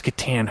not Chris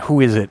Kattan. Who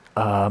is it?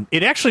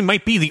 It actually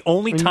might be the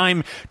only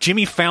time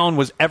Jimmy Fallon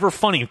was ever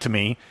funny to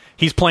me.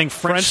 He's playing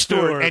French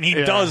Stewart, and he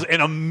does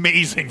an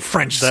amazing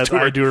French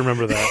Stewart. I do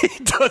remember that.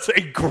 He does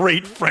a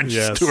great French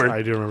Stewart.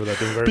 I do remember that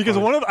being very because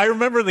funny. I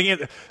remember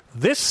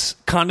this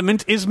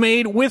condiment is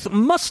made with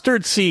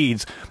mustard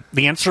seeds.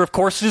 The answer, of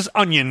course, is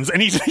onions,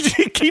 and he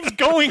keeps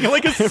going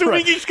like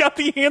assuming he's got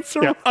the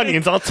answer. Yeah, right.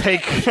 Onions. I'll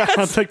take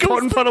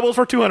Coat and Punables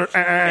for $200.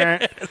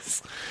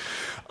 Yes.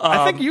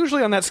 I think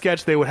usually on that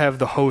sketch they would have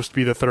the host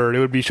be the third. It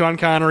would be Sean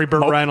Connery,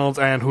 Burt Reynolds,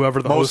 and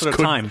whoever the host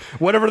could.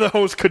 Whatever the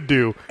host could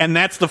do. And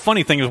that's the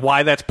funny thing is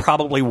why that's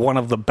probably one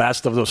of the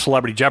best of those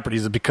Celebrity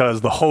Jeopardies is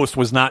because the host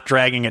was not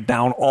dragging it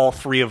down. All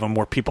three of them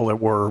were people that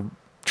were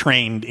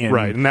trained in...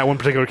 Right, in that one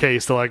particular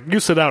case, they're like, you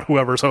sit out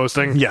whoever's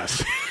hosting.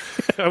 Yes.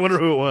 I wonder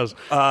who it was.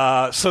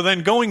 So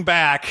then going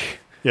back...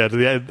 Yeah, to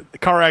the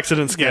car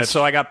accident sketch. Yeah,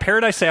 so I got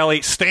Paradise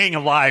Alley, Staying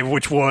Alive,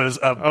 which was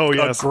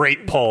a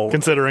great pull.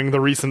 Considering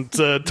the recent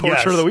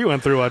torture that we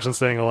went through watching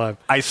Staying Alive.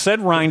 I said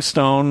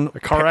Rhinestone.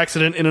 A car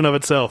accident in and of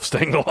itself,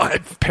 Staying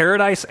Alive.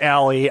 Paradise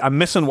Alley. I'm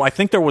missing... I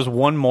think there was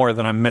one more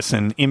that I'm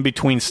missing in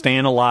between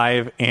Staying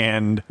Alive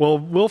and... Well,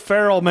 Will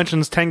Ferrell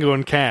mentions Tango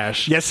and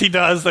Cash. Yes, he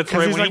does. That's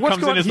right. When he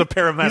comes in as the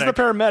paramedic. He's the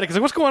paramedic. He's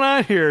like, what's going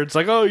on here? It's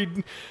like,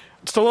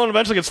 Stallone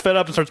eventually gets fed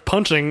up and starts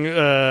punching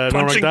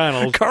Norm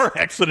Macdonald. Car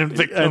accident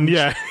victim.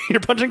 And you're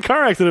punching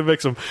car accident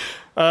victim.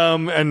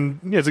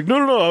 It's like,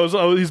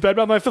 no, he's bad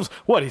about my films.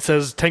 What? He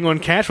says Tango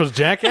and Cash was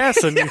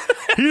Jackass, and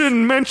he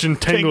didn't mention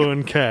Tango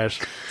and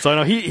Cash. So I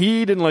know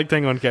he didn't like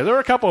Tango and Cash. There were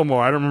a couple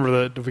more. I don't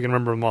remember if we can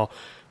remember them all.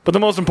 But the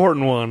most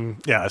important one,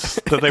 Yes,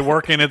 that they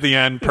work in at the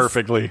end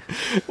perfectly.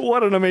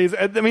 what an amazing...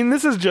 I mean,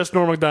 this is just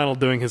Norm Macdonald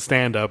doing his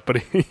stand-up, but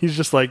he's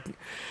just like,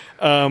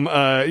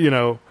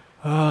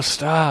 Oh,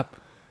 stop.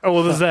 oh,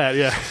 well, there's that,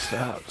 yeah.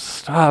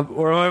 Stop,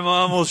 or my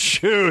mom will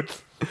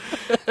shoot.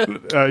 He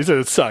said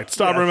it sucked.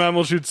 Stop or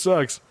Mammal Shoot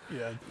sucks.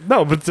 Yeah.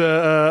 No, but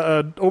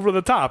Over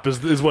the Top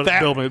is what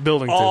it's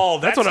building to. Oh,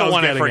 that's what the I was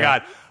one I getting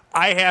forgot. at.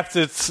 I have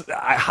to.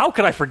 How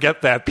could I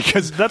forget that?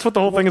 Because That's what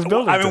the whole thing is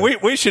building I mean, to.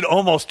 we should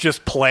almost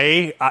just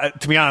play.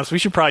 To be honest, we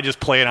should probably just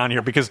play it on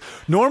here because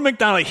Norm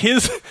Macdonald,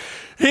 his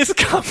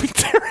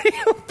commentary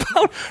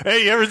about.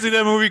 Hey, you ever see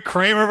that movie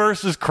Kramer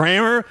versus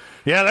Kramer?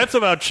 Yeah, that's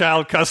about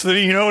child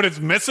custody. You know what it's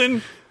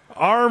missing?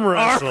 Arm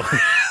wrestle.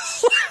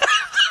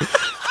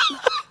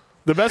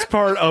 The best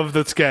part of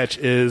the sketch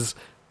is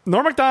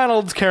Norm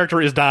Macdonald's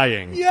character is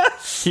dying.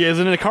 Yes, He is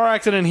in a car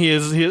accident.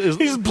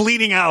 he's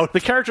bleeding out.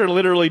 The character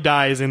literally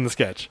dies in the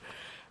sketch.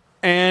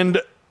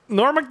 And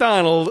Norm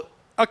Macdonald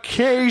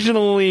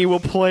occasionally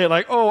will play it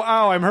like, oh,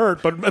 ow, I'm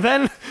hurt. But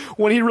then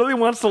when he really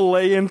wants to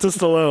lay into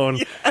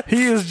Stallone,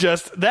 he is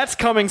just, that's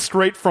coming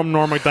straight from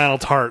Norm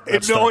Macdonald's heart.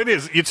 It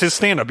is. It's his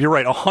stand-up. You're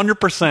right,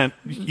 100%.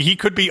 He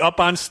could be up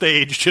on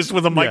stage just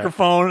with a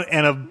microphone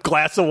and a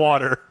glass of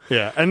water.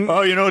 Yeah. And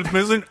Oh, you know what's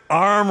missing?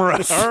 Arm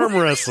wrestling. arm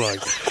wrestling.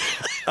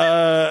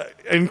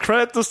 And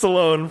credit to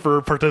Stallone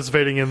for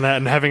participating in that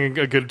and having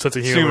a good sense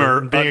of humor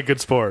and being a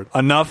good sport.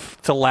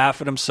 Enough to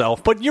laugh at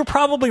himself. But you're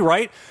probably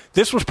right.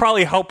 This was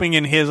probably helping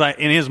in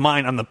his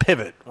mind on the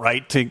pivot,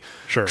 right? To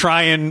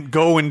try and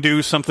go and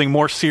do something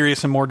more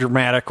serious and more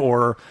dramatic,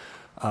 or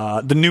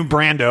the new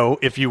Brando,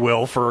 if you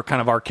will, for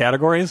kind of our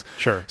categories.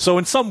 Sure. So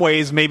in some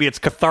ways, maybe it's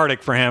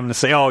cathartic for him to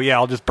say, oh, yeah,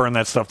 I'll just burn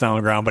that stuff down on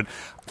the ground. But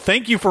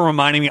thank you for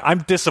reminding me. I'm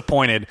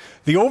disappointed.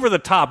 The Over the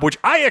Top, which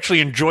I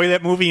actually enjoy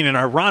that movie in an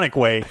ironic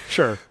way.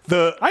 Sure.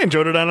 I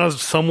enjoyed it on a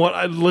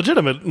somewhat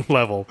legitimate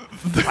level.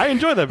 I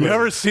enjoy that movie. You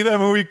ever see that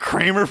movie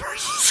Kramer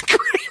versus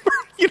Kramer?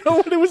 You know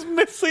what it was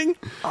missing?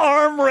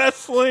 Arm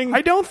wrestling.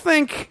 I don't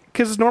think,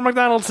 because Norm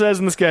Macdonald says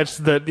in the sketch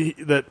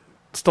that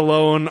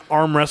Stallone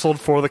arm wrestled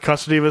for the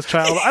custody of his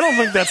child. I don't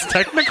think that's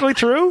technically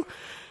true.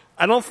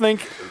 I don't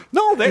think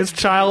his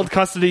child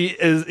custody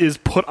is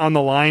put on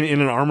the line in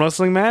an arm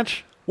wrestling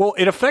match. Well,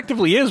 it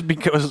effectively is,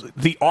 because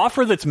the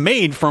offer that's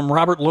made from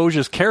Robert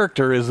Loggia's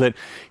character is that,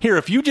 here,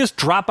 if you just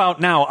drop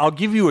out now, I'll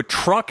give you a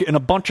truck and a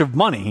bunch of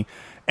money.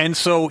 And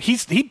so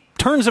he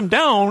turns him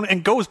down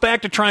and goes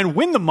back to try and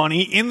win the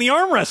money in the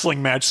arm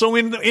wrestling match. So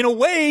in a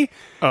way...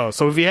 Oh,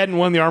 so if he hadn't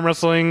won the arm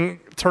wrestling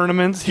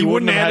tournaments, he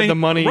wouldn't have had the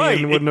money, right,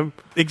 and wouldn't have...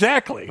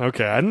 Exactly.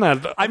 Okay, I'm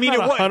not... I mean, it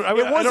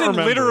wasn't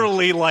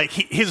literally like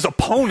his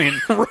opponent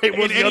right,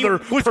 was the other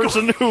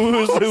person who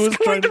was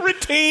trying to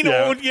retain.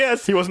 Yeah.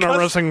 Yes, he wasn't arm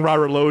wrestling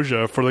Robert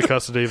Loggia for the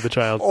custody of the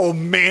child. Oh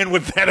man,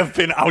 would that have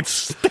been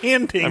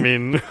outstanding? I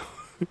mean,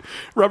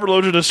 Robert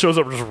Loggia just shows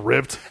up just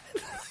ripped.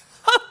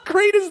 How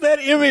great is that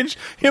image?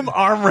 Him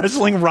arm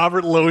wrestling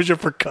Robert Loggia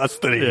for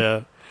custody.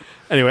 Yeah.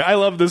 Anyway, I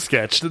love this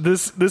sketch.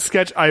 This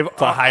sketch,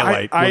 it's a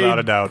highlight, without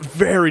a doubt.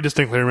 Very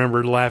distinctly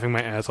remember laughing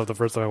my ass off the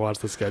first time I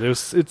watched this sketch.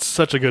 It's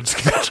such a good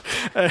sketch,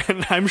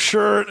 and I'm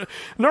sure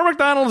Norm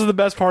Macdonald is the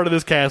best part of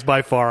this cast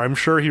by far. I'm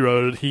sure he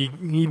wrote it.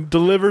 He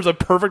delivers a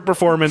perfect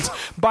performance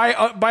by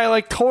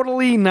like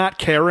totally not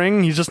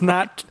caring. He's just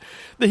not.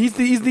 He's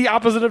the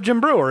opposite of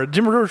Jim Breuer.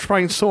 Jim Brewer's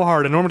trying so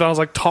hard, and Norm Macdonald's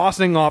like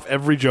tossing off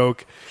every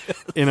joke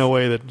in a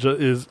way that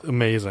is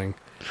amazing.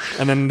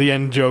 And then the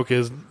end joke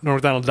is Norm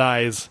Macdonald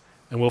dies.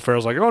 And Will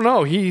Ferrell's like, oh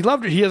no, he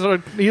loved it. He has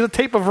a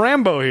tape of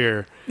Rambo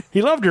here.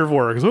 He loved your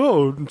work.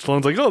 Oh,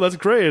 Stallone's like, oh, that's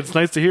great. It's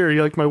nice to hear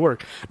you like my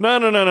work.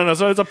 No.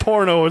 So it's a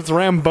porno. It's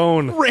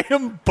Rambone.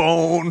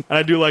 Rambone. And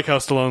I do like how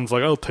Stallone's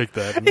like, I'll take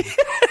that.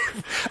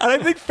 And I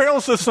think Ferrell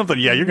says something.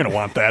 Yeah, you're going to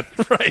want that,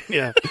 right?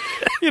 Yeah.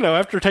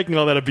 After taking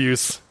all that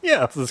abuse,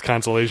 it's this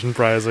consolation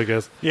prize, I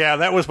guess. Yeah,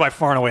 that was by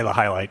far and away the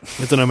highlight.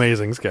 It's an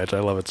amazing sketch.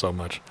 I love it so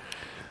much.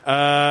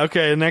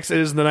 Okay, next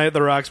is the Night at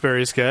the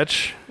Roxbury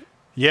sketch.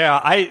 Yeah,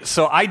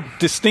 I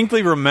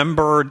distinctly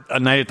remember A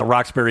Night at the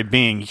Roxbury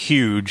being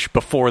huge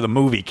before the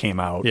movie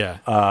came out. Yeah.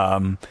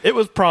 It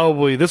was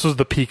this was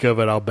the peak of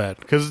it, I'll bet.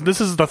 Because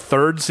this is the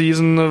third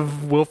season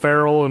of Will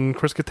Ferrell and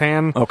Chris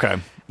Kattan. Okay.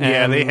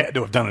 Yeah, they had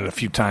to have done it a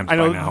few times by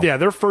now. Yeah,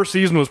 their first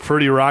season was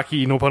pretty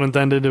rocky, no pun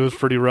intended. It was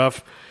pretty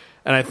rough.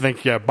 And I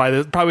think,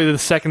 by probably the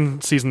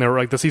second season, they were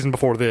like the season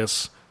before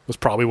this, was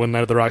probably when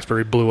Night at the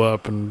Roxbury blew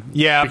up. And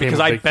because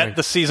I bet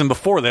the season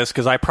before this,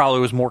 because I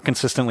probably was more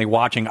consistently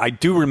watching. I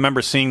do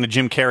remember seeing the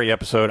Jim Carrey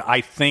episode. I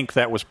think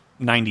that was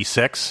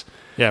 96.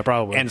 Yeah,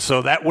 probably. And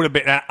so that would have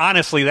been,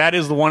 honestly, that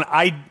is the one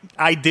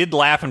I did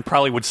laugh and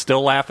probably would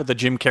still laugh at the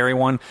Jim Carrey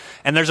one.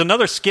 And there's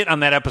another skit on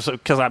that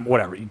episode, because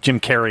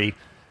Jim Carrey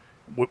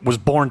was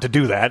born to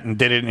do that and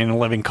did it in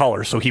living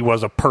color, so he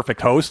was a perfect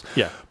host.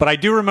 Yeah. But I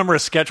do remember a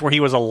sketch where he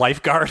was a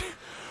lifeguard.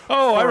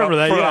 Oh, I remember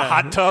that. For a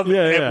hot tub.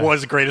 Yeah. It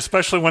was great,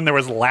 especially when there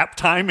was lap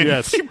time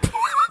and he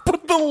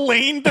put the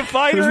lane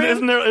divider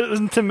in.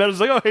 Isn't Tim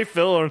Meadows like, oh, hey,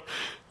 Phil?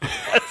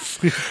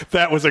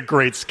 That was a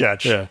great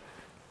sketch. Yeah.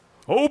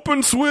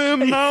 Open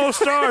swim now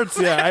starts.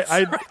 Yeah,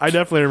 I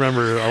definitely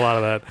remember a lot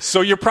of that.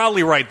 So you're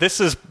probably right. This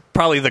is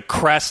probably the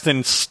crest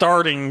and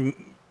starting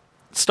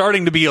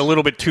to be a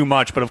little bit too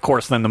much, but of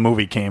course then the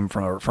movie came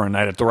for A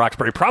Night at the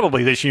Roxbury,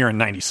 probably this year in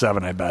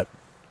 97, I bet.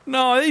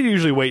 No, they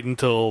usually wait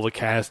until the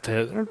cast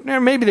hit. Or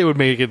maybe they would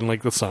make it in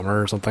like the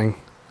summer or something.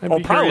 Oh,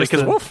 probably,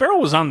 because Will Ferrell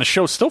was on the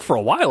show still for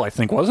a while, I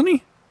think, wasn't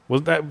he?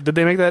 Did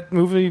they make that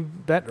movie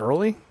that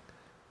early?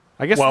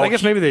 I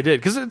guess maybe they did,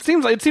 because it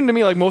seemed to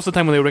me like most of the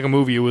time when they would make a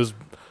movie, it was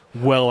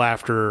well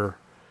after,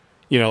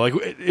 like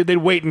they'd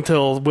wait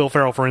until Will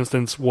Ferrell, for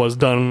instance, was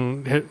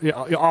done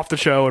off the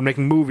show and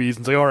making movies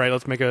and say, all right,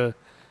 let's make a.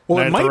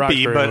 Well, it might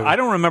be, but movie. I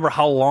don't remember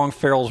how long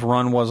Ferrell's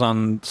run was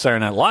on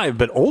Saturday Night Live,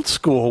 but Old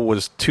School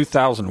was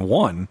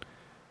 2001.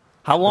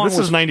 How long? This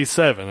is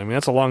 97. I mean,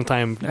 that's a long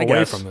time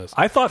away from this.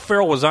 I thought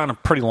Ferrell was on a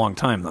pretty long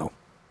time, though.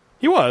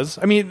 He was.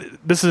 I mean,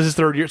 this is his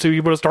third year, so he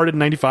would have started in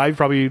 95,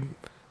 probably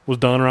was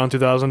done around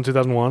 2000,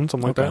 2001,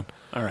 something like that.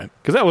 All right.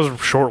 Because that was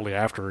shortly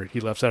after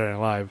he left Saturday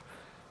Night Live.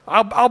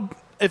 I'll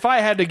if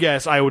I had to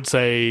guess, I would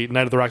say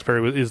Night at the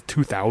Roxbury is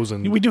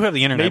 2000. We do have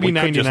the internet. Maybe we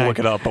could just look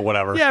it up or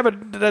whatever. Yeah, but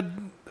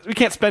we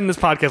can't spend this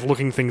podcast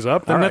looking things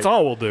up, and that's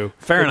all we'll do.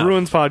 Fair enough.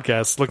 Ruins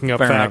podcast, looking up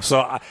facts.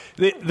 So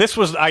this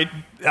was,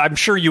 I'm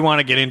sure you want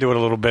to get into it a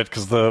little bit,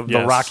 because the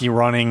Rocky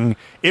running,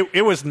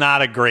 it was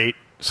not a great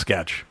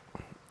sketch.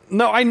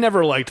 No, I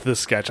never liked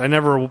this sketch. I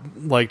never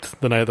liked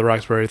the Night at the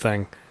Roxbury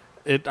thing.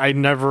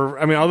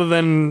 Other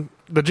than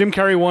the Jim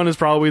Carrey one is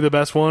probably the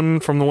best one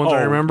from the ones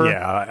I remember.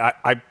 Yeah,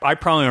 I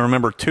probably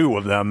remember two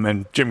of them,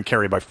 and Jim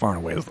Carrey by far and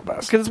away is the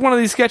best. Because it's one of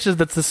these sketches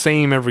that's the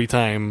same every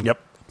time. Yep.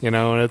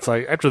 And it's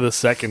like, after the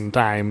second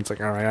time, it's like,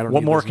 all right, I don't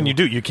What need more this can you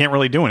do? You can't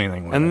really do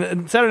anything with it.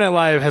 And Saturday Night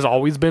Live has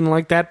always been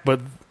like that,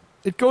 but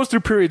it goes through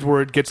periods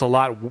where it gets a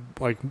lot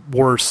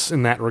worse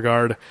in that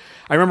regard.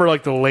 I remember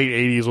the late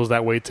 80s was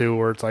that way too,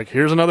 where it's like,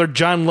 here's another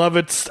John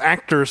Lovitz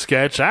actor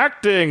sketch,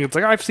 acting. It's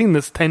like, I've seen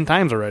this 10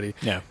 times already.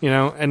 Yeah.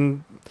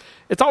 And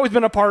it's always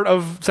been a part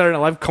of Saturday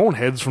Night Live.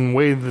 Coneheads from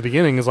way the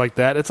beginning is like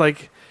that. It's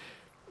like,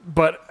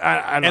 but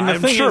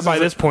I'm sure by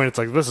this point it's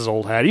like, this is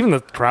old hat. Even the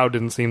crowd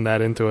didn't seem that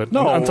into it.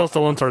 No. Until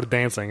Stallone started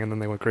dancing, and then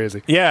they went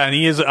crazy. Yeah, and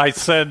he is, I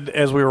said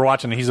as we were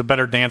watching, he's a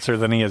better dancer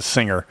than he is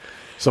singer.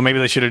 So maybe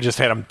they should have just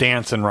had him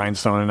dance in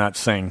Rhinestone and not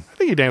sing. I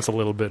think he danced a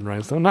little bit in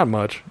Rhinestone, not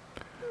much.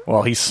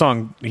 Well, he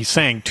sang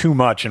too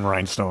much in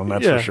Rhinestone,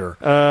 that's for sure.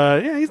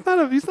 He's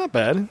not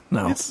bad.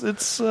 No.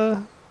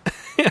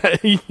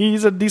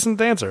 He's a decent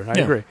dancer. I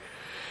agree.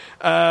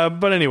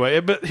 But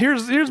anyway,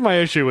 here's my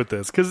issue with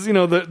this, because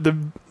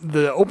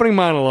the opening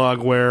monologue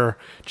where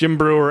Jim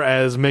Brewer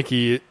as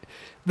Mickey,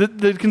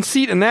 the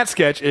conceit in that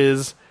sketch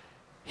is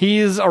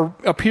he's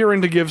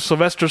appearing to give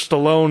Sylvester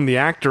Stallone, the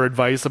actor,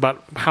 advice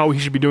about how he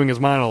should be doing his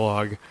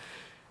monologue,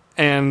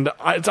 and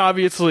it's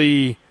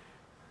obviously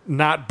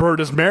not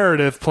Burtis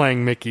Meredith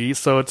playing Mickey,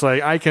 so it's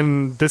like I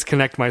can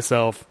disconnect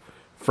myself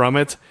from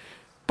it.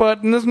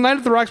 But in this Night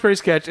at the Roxbury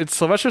sketch, it's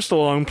Sylvester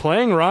Stallone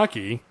playing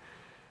Rocky.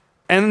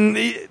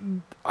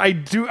 And I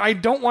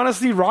don't want to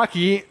see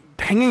Rocky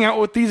hanging out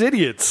with these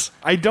idiots.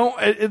 I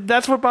don't.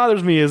 That's what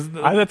bothers me.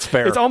 That's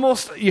fair. It's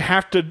almost, you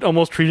have to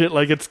almost treat it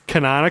like it's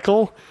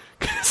canonical.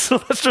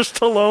 Sylvester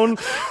Stallone.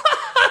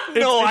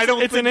 I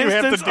don't think you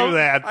have to do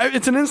that.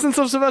 It's an instance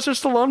of Sylvester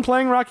Stallone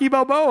playing Rocky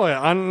Balboa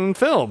on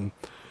film.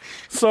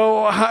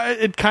 So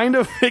it kind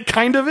of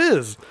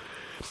is.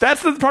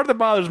 That's the part that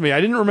bothers me.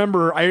 I didn't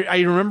remember.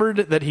 I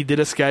remembered that he did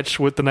a sketch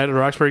with the Night at the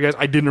Roxbury guys.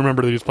 I didn't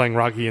remember that he was playing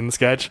Rocky in the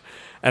sketch,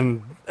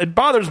 and it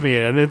bothers me.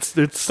 And it's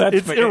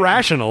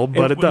irrational,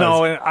 but it does.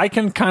 No, I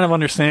can kind of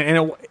understand.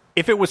 And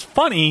if it was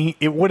funny,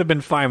 it would have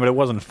been fine, but it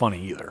wasn't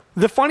funny either.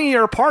 The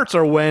funnier parts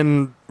are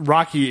when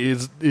Rocky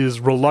is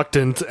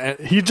reluctant.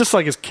 He just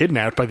is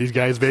kidnapped by these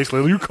guys,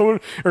 basically. You're coming,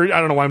 or I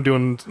don't know why I'm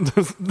doing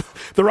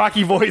the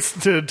Rocky voice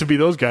to be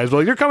those guys, but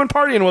you're coming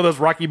partying with us,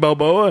 Rocky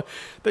Balboa.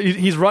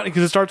 He's running,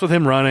 because it starts with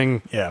him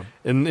running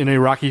in a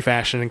Rocky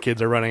fashion, and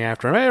kids are running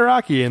after him. Hey,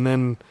 Rocky! And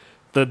then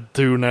the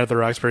two Night at the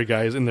Roxbury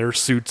guys in their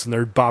suits, and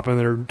they're bopping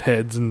their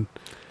heads. And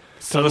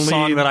so the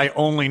song that I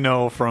only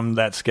know from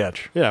that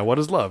sketch. Yeah, What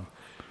Is Love?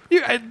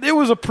 It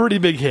was a pretty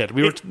big hit.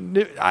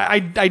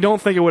 I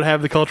don't think it would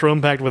have the cultural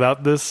impact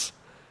without this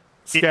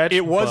sketch.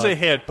 It was a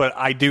hit, but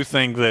I do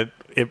think that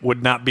it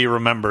would not be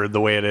remembered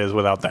the way it is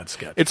without that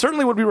sketch. It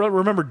certainly would be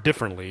remembered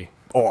differently.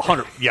 Oh,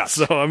 100, yes.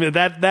 So, I mean,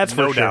 that's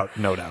for sure.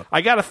 No doubt.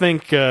 I got to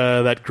think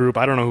that group,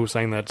 I don't know who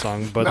sang that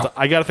song, but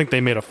I got to think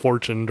they made a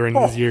fortune during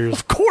these years.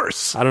 Of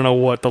course. I don't know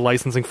what the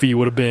licensing fee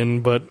would have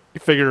been, but you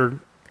figure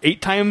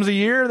 8 times a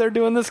year they're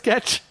doing this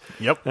sketch.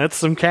 Yep. That's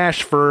some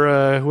cash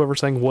for whoever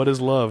sang What Is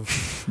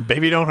Love.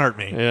 Baby Don't Hurt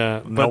Me.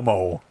 Yeah. No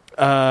mo.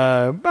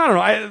 I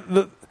don't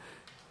know.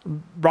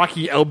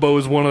 Rocky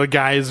elbows one of the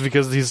guys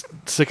because he's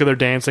sick of their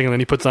dancing, and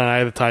then he puts on Eye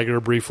of the Tiger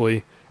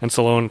briefly, and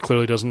Stallone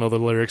clearly doesn't know the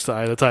lyrics to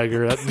Eye of the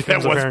Tiger.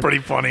 That was pretty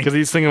funny. Because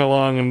he's singing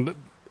along, and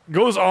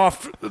goes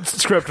off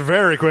script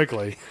very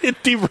quickly.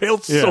 It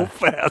derailed so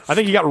fast. I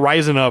think he got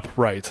Rising Up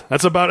right.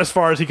 That's about as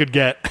far as he could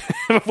get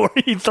before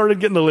he started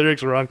getting the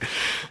lyrics wrong.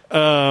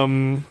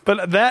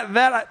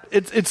 But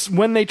it's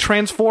when they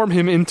transform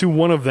him into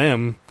one of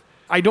them.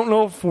 I don't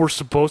know if we're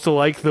supposed to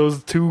like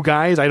those two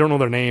guys. I don't know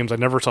their names. I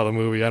never saw the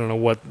movie. I don't know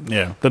what.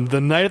 Yeah. The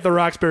Night at the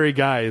Roxbury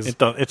guys.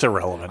 It's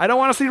irrelevant. I don't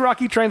want to see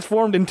Rocky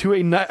transformed into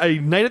a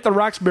Night at the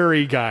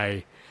Roxbury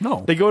guy.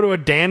 No. They go to a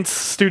dance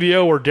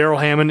studio where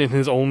Daryl Hammond, in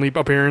his only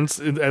appearance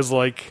as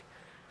like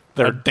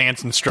their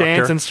dance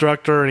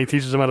instructor, and he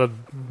teaches him how to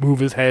move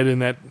his head in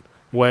that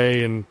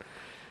way, and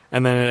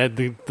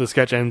then the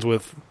sketch ends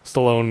with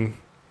Stallone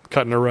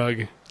cutting a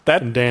rug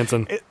and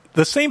dancing.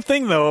 The same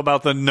thing, though,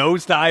 about the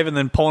nosedive and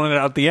then pulling it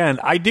out at the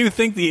end. I do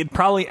think it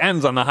probably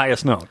ends on the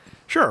highest note.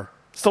 Sure.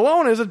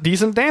 Stallone is a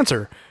decent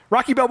dancer.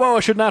 Rocky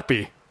Balboa should not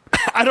be.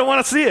 I don't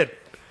want to see it.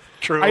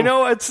 True. I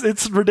know it's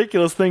a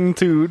ridiculous thing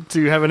to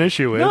have an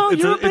issue with. No,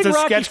 it's you're a big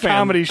Rocky sketch fan.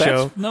 comedy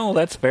show.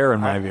 That's fair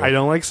in my view. I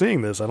don't like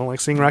seeing this. I don't like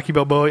seeing Rocky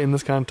Balboa in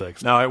this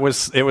context. No, it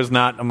was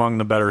not among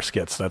the better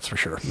skits, that's for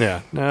sure.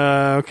 Yeah.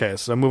 Okay,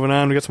 so moving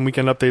on, we got some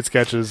Weekend Update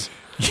sketches.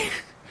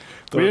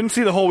 We didn't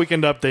see the whole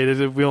Weekend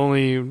Update.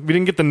 We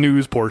didn't get the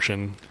news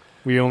portion.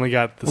 We only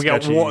got the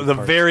the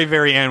very,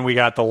 very end. We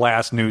got the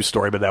last news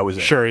story, but that was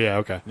it. Sure, yeah,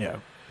 okay. Yeah.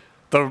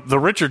 The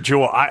Richard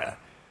Jewell,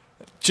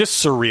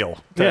 just surreal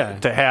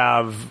to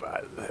have.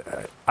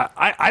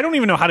 I don't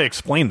even know how to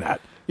explain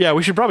that. Yeah,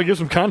 we should probably give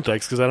some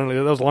context because I don't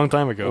know. That was a long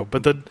time ago.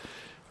 But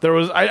there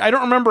was I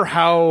don't remember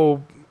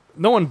how.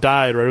 No one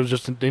died, right? It was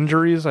just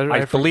injuries.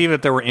 I believe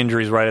that there were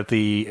injuries right at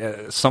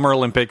the Summer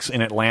Olympics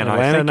in Atlanta.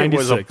 I think 96. it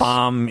was a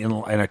bomb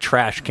in a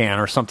trash can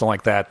or something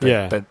like that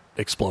that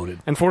exploded.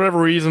 And for whatever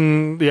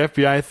reason, the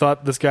FBI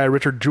thought this guy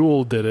Richard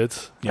Jewell did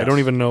it. Yes. I don't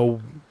even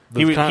know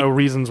the kind of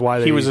reasons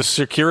why. He was a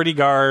security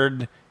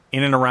guard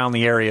in and around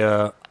the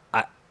area.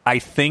 I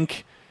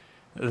think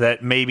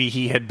that maybe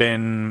he had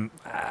been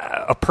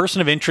a person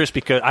of interest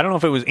because I don't know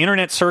if it was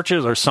internet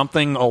searches or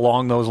something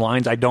along those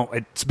lines.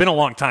 It's been a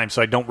long time,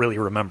 so I don't really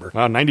remember.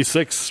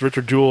 96,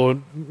 Richard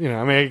Jewell.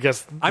 I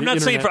guess I'm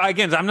not saying for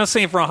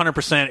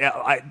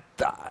 100%.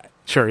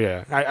 Sure,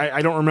 yeah.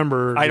 I don't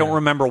remember. I don't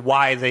remember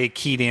why they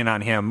keyed in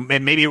on him,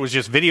 and maybe it was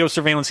just video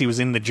surveillance. He was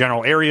in the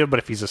general area, but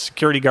if he's a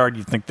security guard,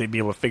 you'd think they'd be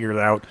able to figure it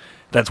out.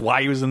 That's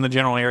why he was in the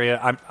general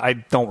area. I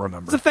don't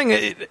remember. The thing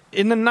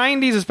in the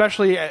 90s,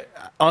 especially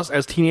us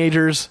as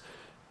teenagers,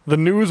 the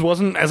news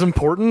wasn't as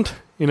important.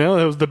 It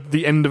was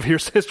the end of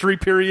history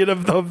period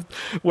of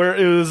where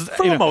it was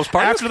for the most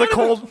part after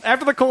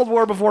the Cold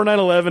War, before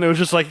 9/11. It was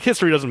just like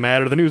history doesn't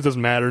matter, the news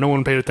doesn't matter, no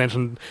one paid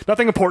attention,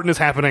 nothing important is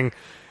happening.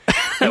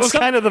 That was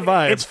kind of the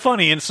vibe. It's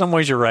funny in some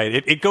ways. You're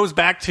right. It goes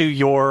back to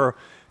your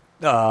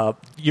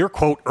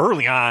quote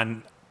early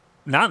on,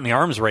 not in the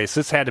arms race.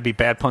 This had to be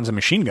Bad Puns and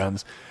Machine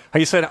Guns. How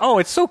you said, "Oh,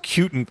 it's so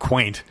cute and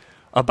quaint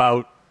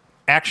about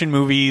action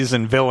movies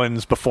and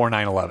villains before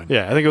 9/11."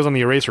 Yeah, I think it was on the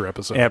Eraser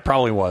episode. Yeah, it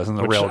probably was in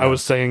the Railgun. I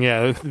was saying,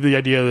 yeah, the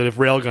idea that if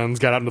railguns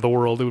got out into the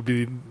world, it would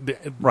be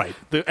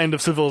the end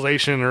of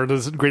civilization or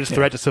the greatest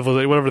threat to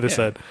civilization, whatever they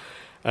said.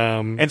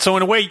 And so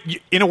in a way,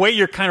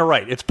 you're kind of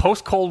right. It's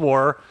post Cold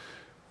War.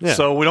 Yeah.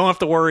 So we don't have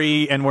to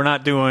worry, and we're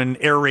not doing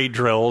air raid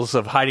drills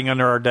of hiding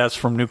under our desks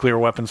from nuclear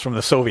weapons from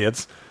the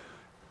Soviets.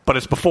 But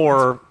it's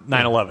before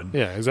 9/11.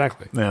 Yeah,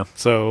 exactly. Yeah.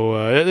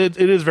 So it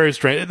is very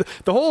strange.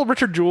 The whole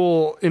Richard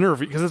Jewell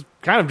interview, because it's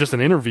kind of just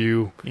an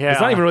interview. Yeah.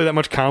 It's not even really that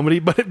much comedy,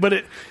 but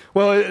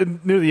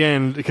near the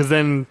end, because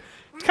then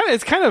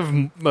it's kind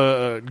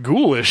of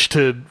ghoulish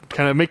to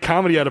kind of make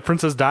comedy out of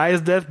Princess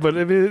Di's death. But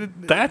I mean,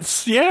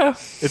 It's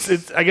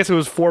I guess it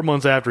was 4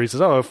 months after. He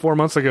says, 4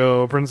 months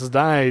ago, Princess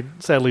Di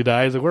sadly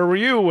died. He's like, where were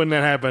you when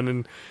that happened?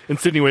 And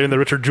insinuating that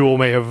Richard Jewell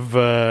may have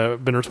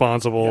been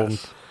responsible.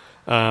 Yes.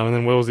 And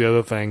then what was the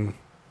other thing?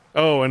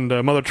 Oh, and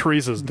Mother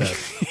Teresa's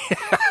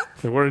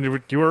death. Were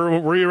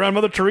you around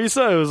Mother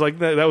Teresa? It was like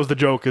that was the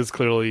joke. Is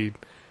clearly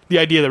the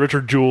idea that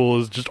Richard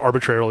Jewell is just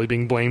arbitrarily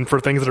being blamed for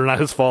things that are not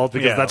his fault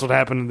because that's what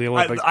happened in the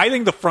Olympics. I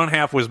think the front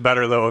half was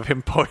better though of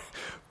him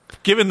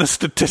given the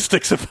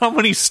statistics of how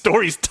many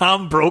stories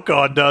Tom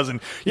Brokaw does,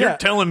 and you're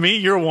telling me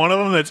you're one of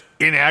them that's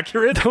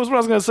inaccurate. That was what I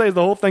was going to say.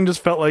 The whole thing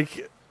just felt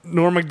like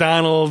Norm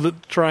Macdonald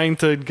trying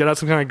to get out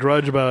some kind of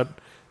grudge about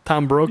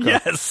Tom Brokaw.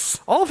 Yes.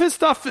 All of his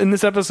stuff in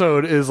this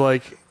episode is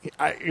like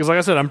I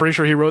said, I'm pretty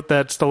sure he wrote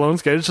that Stallone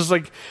sketch. It's just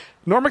like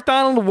Norm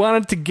Macdonald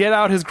wanted to get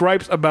out his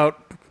gripes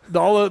about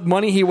all the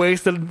money he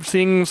wasted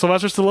seeing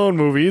Sylvester Stallone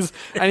movies,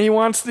 and he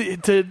wants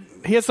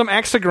he has some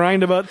axe to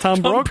grind about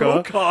Tom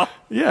Brokaw.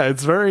 Yeah,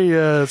 it's very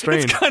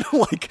strange. It's kind of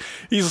like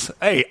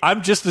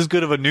I'm just as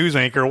good of a news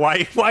anchor.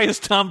 Why has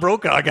Tom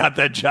Brokaw got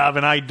that job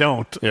and I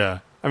don't? Yeah.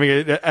 I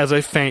mean, as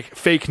a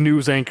fake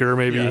news anchor,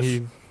 maybe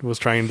he was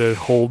trying to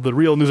hold the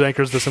real news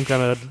anchors to some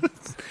kind of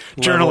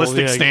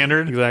journalistic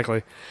standard.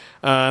 Exactly.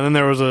 And then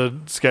there was a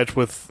sketch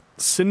with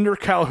Cinder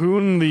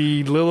Calhoun,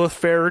 the Lilith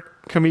Fair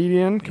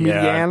comedian.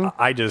 Yeah,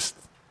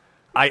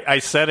 I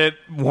said it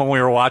when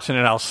we were watching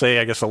it. I'll say,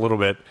 I guess, a little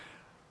bit.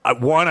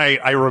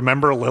 I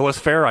remember Lilith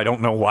Fair. I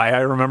don't know why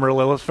I remember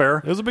Lilith Fair.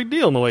 It was a big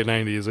deal in the late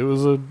 90s. It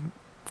was a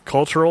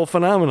cultural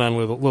phenomenon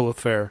with Lilith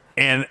Fair.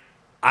 And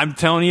I'm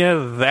telling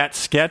you, that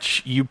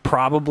sketch, you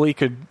probably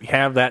could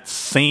have that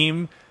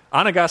same...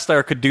 Anna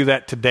Gasteyer could do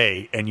that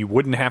today, and you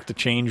wouldn't have to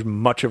change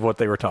much of what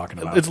they were talking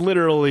about. It's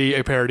literally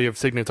a parody of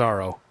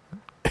Signataro.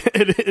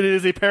 It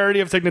is a parody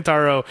of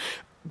Signataro.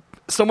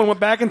 Someone went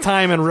back in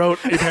time and wrote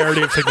a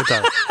parody of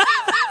Signataro.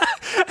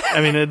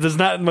 I mean, there's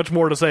not much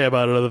more to say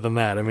about it other than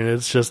that. I mean,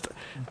 it's just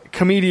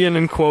comedian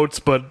in quotes,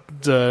 but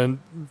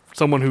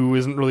someone who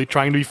isn't really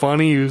trying to be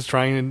funny, who's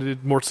trying to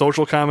do more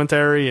social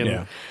commentary.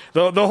 And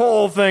the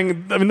whole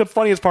thing, I mean, the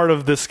funniest part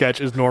of this sketch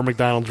is Norm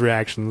Macdonald's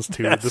reactions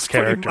to this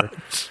character.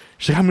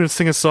 She's like, I'm going to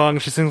sing a song.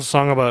 She sings a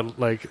song about,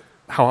 like,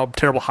 how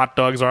terrible hot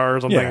dogs are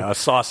or something. Yeah, a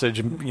sausage,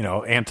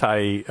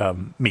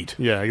 anti-meat.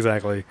 Yeah,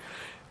 exactly.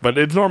 But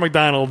it's Norm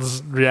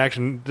Macdonald's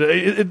reaction.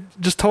 It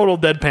just total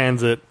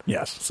deadpans it.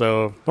 Yes.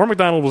 So Norm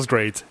Macdonald was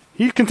great.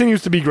 He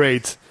continues to be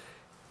great.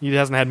 He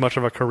hasn't had much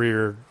of a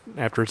career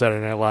after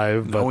Saturday Night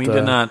Live. No, but, he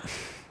did not.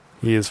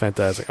 He is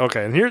fantastic.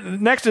 Okay, and here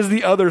next is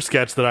the other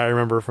sketch that I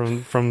remember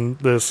from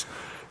this.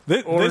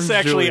 This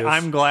actually, Julius.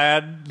 I'm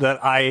glad that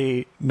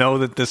I know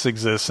that this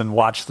exists and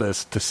watch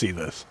this to see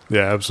this.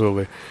 Yeah,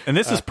 absolutely. And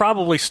this is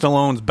probably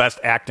Stallone's best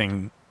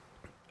acting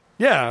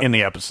in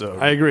the episode.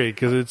 I agree,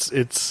 because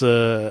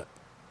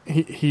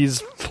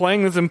he's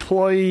playing this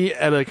employee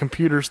at a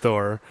computer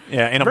store.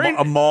 Yeah, in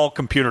a mall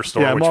computer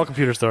store. Yeah, a mall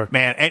computer store.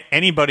 Man,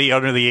 anybody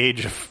under the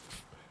age of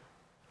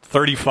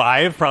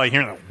 35 probably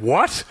hearing that.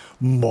 What?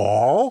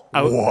 Mall?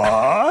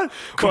 What?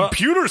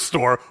 Computer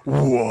store?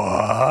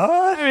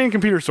 What? I mean,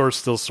 computer stores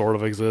still sort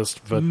of exist,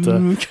 but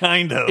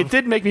kind of. It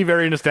did make me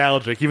very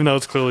nostalgic, even though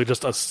it's clearly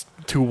just a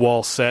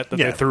two-wall set that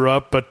they threw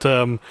up. But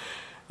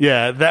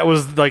that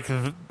was like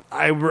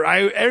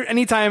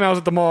anytime I was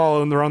at the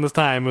mall and around this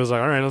time, it was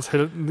like, all right, let's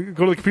go to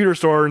the computer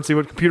store and see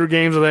what computer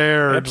games are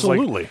there.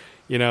 Absolutely.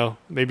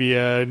 Maybe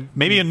a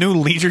new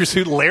Leisure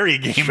Suit Larry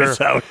game is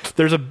out.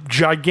 There's a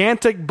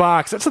gigantic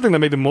box. That's the thing that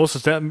made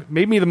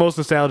me the most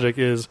nostalgic.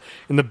 Is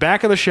in the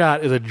back of the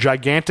shot is a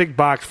gigantic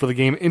box for the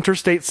game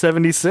Interstate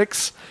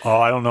 76. Oh,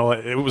 I don't know.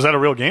 Was that a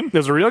real game? It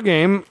was a real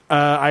game.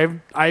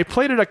 I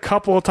played it a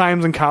couple of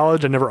times in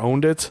college. I never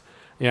owned it.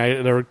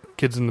 There were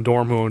kids in the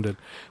dorm who owned it.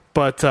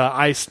 But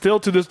I still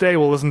to this day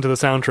will listen to the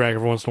soundtrack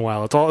every once in a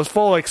while. It's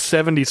full of like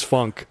 70s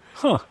funk.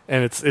 Huh.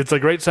 And it's a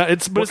great sound.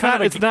 It's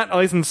not a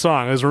licensed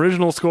song. It was an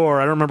original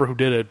score. I don't remember who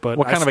did it, but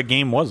what kind of a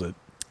game was it?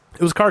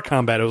 It was car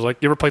combat. It was like,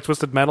 you ever play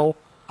Twisted Metal?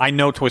 I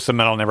know Twisted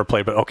Metal, never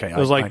played, but okay. It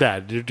was like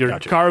that. Your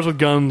gotcha. cars with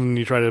guns and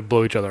you try to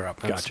blow each other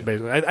up. That's gotcha.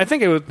 Basically. I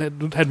think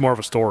it had more of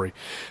a story.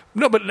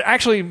 No, but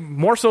actually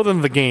more so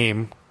than the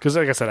game, because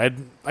like I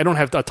said, I don't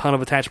have a ton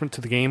of attachment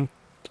to the game.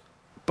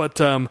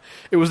 But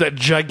it was that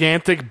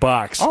gigantic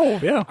box. Oh,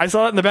 yeah. I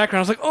saw it in the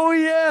background. I was like, oh,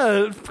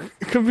 yeah.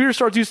 Computer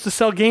stores used to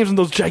sell games in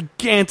those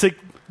gigantic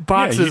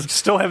boxes. Yeah, you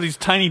still have these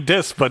tiny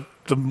discs, but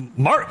the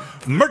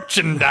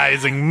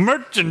merchandising,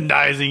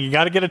 you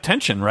got to get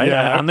attention, right?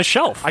 Yeah. On the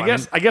shelf. I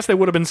guess they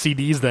would have been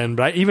CDs then,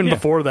 but even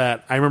before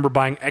that, I remember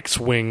buying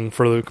X-Wing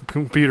for the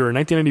computer in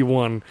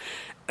 1991.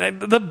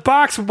 The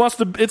box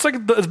it's like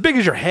as big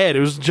as your head.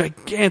 It was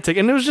gigantic,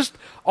 and it was just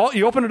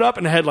you open it up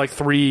and it had like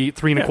three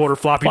and a quarter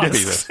floppy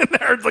disks in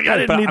there. It's like I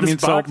didn't need this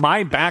box. So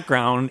my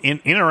background in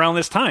and around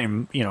this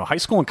time, high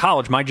school and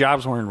college, my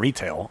jobs were in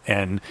retail,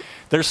 and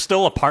there's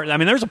still a part. I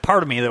mean, there's a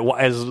part of me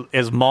that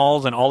as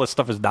malls and all this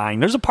stuff is dying.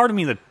 There's a part of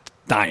me that's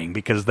dying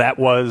because that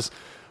was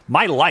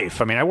my life.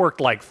 I mean, I worked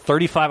like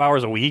 35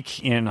 hours a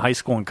week in high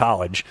school and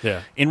college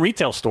in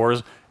retail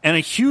stores. And a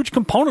huge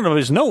component of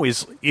it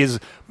is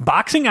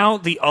boxing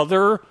out the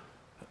other,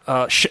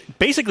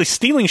 basically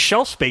stealing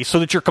shelf space so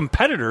that your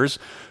competitors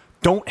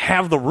don't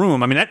have the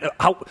room. I mean,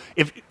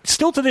 if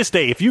still to this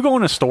day, if you go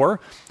in a store,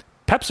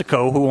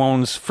 PepsiCo, who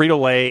owns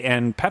Frito-Lay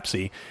and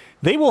Pepsi,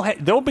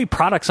 there'll be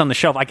products on the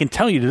shelf. I can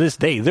tell you to this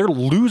day, they're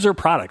loser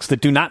products that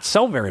do not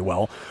sell very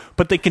well,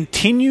 but they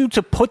continue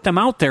to put them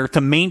out there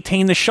to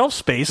maintain the shelf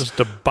space. Just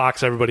to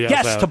box everybody else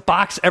out. Yes, to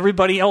box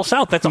everybody else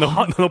out. That's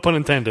no pun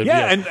intended.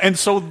 Yeah, and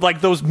so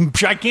like those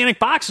gigantic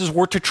boxes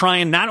were to try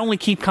and not only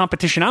keep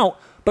competition out,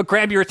 but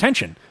grab your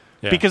attention.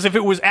 Yeah. Because if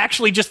it was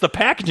actually just the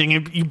packaging,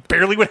 you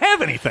barely would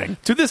have anything.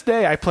 To this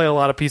day, I play a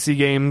lot of PC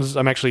games.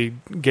 I'm actually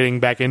getting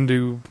back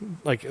into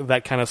like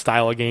that kind of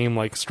style of game,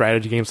 like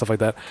strategy games, stuff like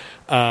that.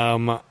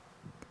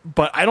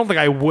 But I don't think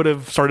I would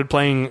have started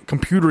playing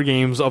computer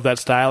games of that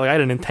style. Like, I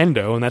had a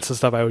Nintendo, and that's the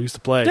stuff I used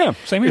to play. Yeah,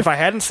 same here. If I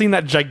hadn't seen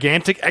that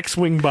gigantic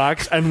X-Wing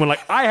box and went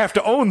like, I have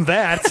to own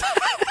that.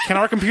 Can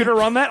our computer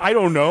run that? I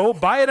don't know.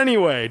 Buy it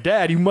anyway.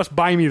 Dad, you must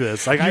buy me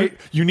this. Like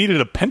you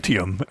needed a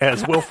Pentium,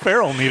 as Will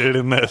Ferrell needed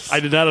in this. I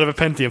did not have a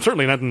Pentium.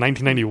 Certainly not in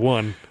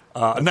 1991.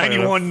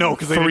 91, no,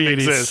 because they didn't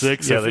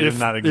exist. Yeah, they did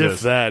not exist.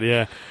 If that,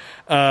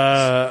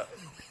 yeah.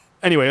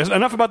 Anyway,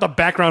 enough about the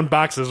background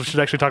boxes. We should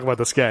actually talk about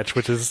the sketch,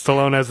 which is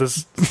Stallone as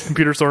this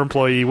computer store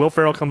employee. Will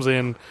Ferrell comes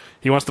in.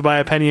 He wants to buy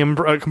a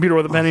computer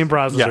with a Pentium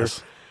processor.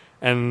 Yes.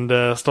 And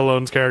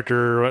Stallone's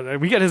character,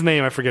 we get his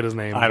name. I forget his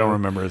name. I don't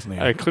remember his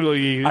name.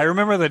 I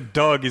remember that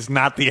Doug is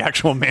not the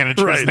actual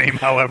manager's name,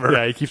 however.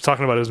 Yeah, he keeps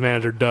talking about his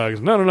manager,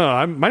 Doug. No.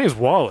 My name's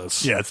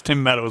Wallace. Yeah, it's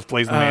Tim Meadows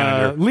plays the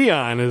manager.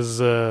 Leon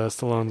is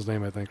Stallone's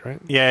name, I think, right?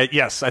 Yeah,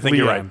 yes, I think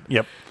you're right.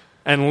 Yep.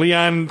 And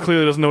Leon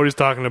clearly doesn't know what he's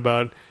talking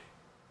about.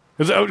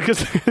 Because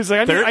he's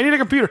like, I need a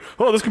computer.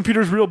 Oh, this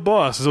computer's real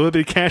boss. So it'll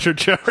be cash or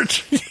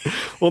charge.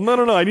 Well,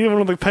 no. I need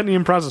one of the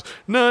Pentium processors.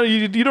 No,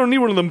 you don't need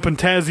one of them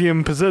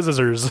Pentazium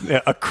possessors.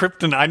 Yeah, a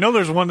kryptonite. I know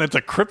there's one that's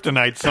a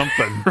kryptonite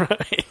something.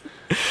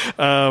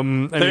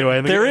 Right.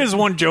 Anyway, there is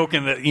one joke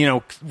in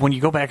that, when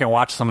you go back and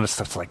watch some of this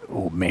stuff, it's like,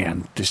 oh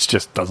man, this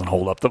just doesn't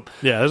hold up.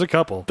 Yeah, there's a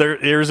couple.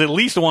 There's at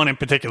least one in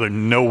particular.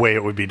 No way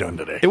it would be done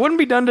today. It wouldn't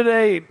be done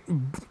today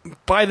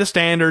by the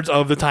standards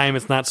of the time.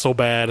 It's not so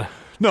bad.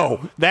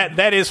 No,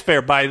 that is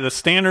fair. By the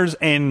standards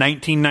in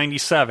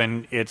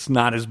 1997, it's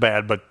not as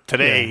bad. But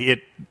today,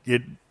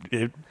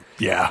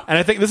 yeah. And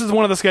I think this is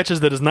one of the sketches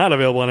that is not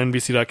available on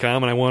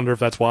NBC.com, and I wonder if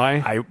that's why.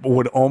 I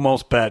would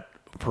almost bet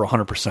for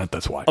 100%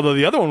 that's why. Although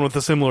the other one with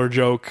a similar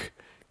joke,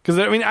 because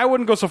I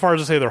wouldn't go so far as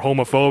to say they're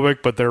homophobic,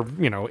 but they're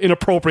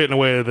inappropriate in a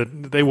way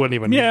that they wouldn't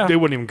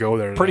even go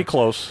there. Pretty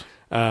close.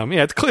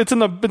 It's in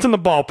the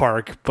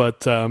ballpark, but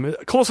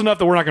close enough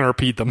that we're not going to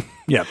repeat them.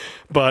 Yeah,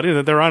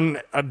 but they're on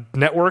a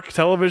network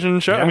television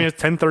show. Yeah. I mean,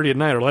 it's 10:30 at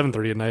night or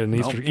 11:30 at night in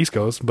the East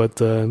Coast, but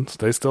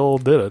they still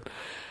did it.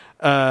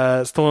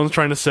 Stallone's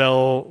trying to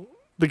sell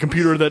the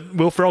computer that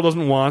Will Ferrell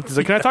doesn't want. He's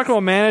like, "Can I talk to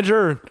a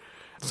manager?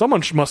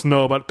 Someone must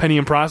know about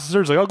Pentium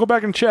processors." Like, I'll go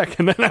back and check.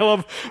 And then I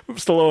love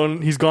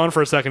Stallone. He's gone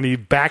for a second. He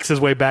backs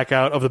his way back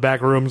out of the back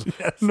rooms.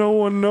 Yes. No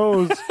one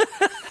knows.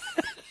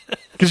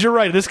 Because you're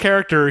right, this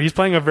character, he's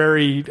playing a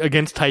very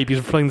against type.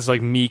 He's playing this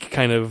like meek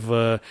kind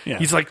of.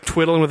 He's like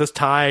twiddling with his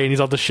tie, and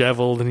he's all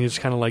disheveled, and he's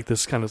kind of like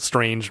this kind of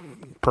strange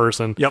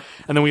person. Yep.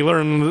 And then we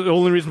learn the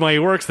only reason why he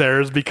works there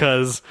is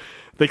because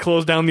they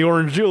closed down the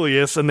Orange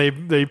Julius, and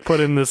they put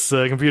in this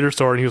computer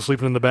store, and he was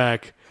sleeping in the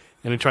back,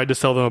 and he tried to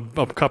sell them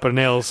a cup of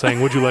nails,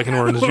 saying, "Would you like an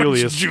Orange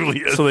Julius?"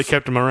 So they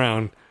kept him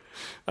around.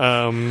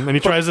 And he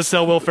tries to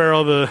sell Will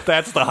Ferrell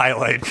that's the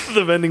highlight,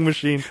 the vending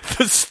machine,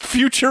 this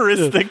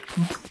futuristic.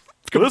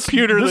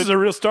 Computer. This is a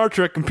real Star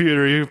Trek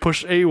computer. You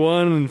push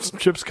A1 and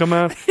chips come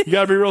out. You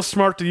gotta be real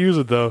smart to use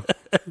it, though.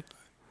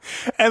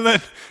 And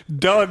then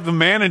Doug, the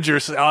manager,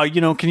 says,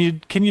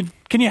 can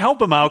you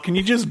help him out? Can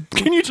you just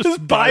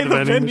buy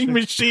the vending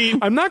machine?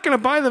 I'm not going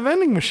to buy the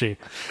vending machine.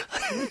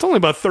 It's only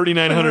about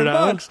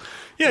 $3,900.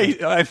 Yeah,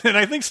 and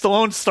I think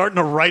Stallone's starting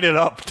to write it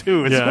up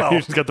too. As well.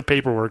 He's got the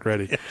paperwork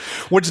ready. Yeah.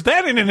 Which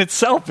that in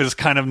itself is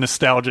kind of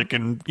nostalgic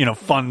and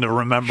fun to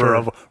remember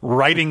of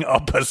writing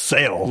up a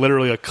sale.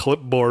 Literally a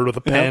clipboard with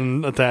a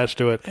pen attached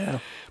to it. Yeah.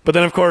 But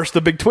then, of course,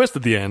 the big twist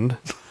at the end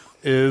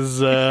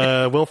is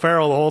Will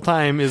Ferrell the whole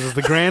time is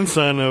the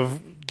grandson of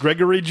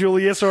Gregory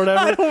Julius or whatever.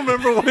 I don't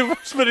remember what it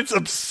was, but it's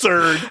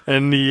absurd.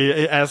 And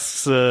he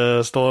asks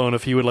Stallone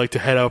if he would like to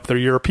head up their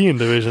European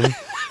division,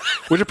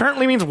 which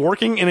apparently means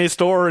working in a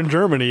store in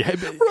Germany. Right,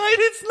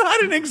 it's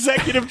not an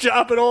executive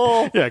job at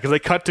all. Yeah, because they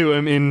cut to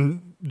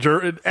him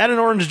at an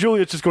Orange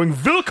Julius just going,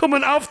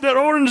 "Willkommen auf der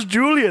Orange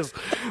Julius,"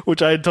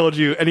 which I had told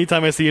you,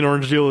 anytime I see an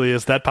Orange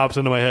Julius, that pops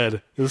into my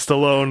head. It's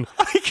Stallone.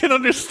 I can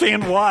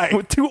understand why.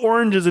 With 2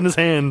 oranges in his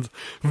hands.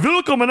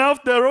 "Willkommen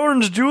auf der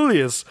Orange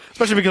Julius."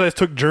 Especially because I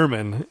took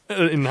German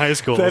in high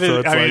school. That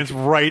is, it's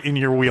right in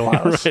your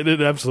wheelhouse. Right,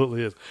 it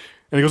absolutely is.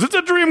 And he goes, "It's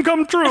a dream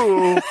come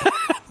true."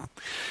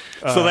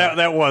 So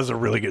that was a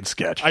really good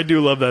sketch. I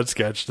do love that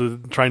sketch,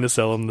 trying to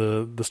sell him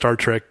the Star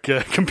Trek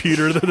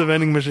computer, the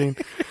vending machine.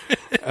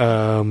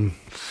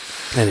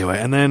 Anyway,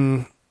 and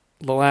then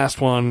the last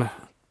one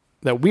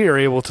that we are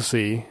able to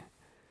see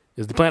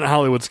is the Planet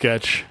Hollywood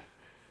sketch,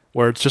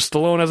 where it's just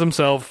Stallone as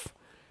himself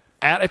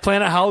at a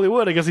Planet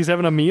Hollywood. I guess he's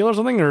having a meal or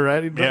something,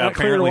 or not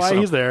clear why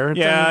he's there.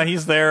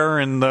 He's there,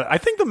 and I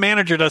think the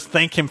manager does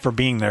thank him for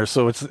being there,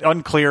 so it's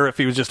unclear if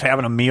he was just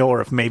having a meal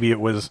or if maybe it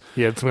was...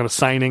 He had some kind of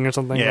signing or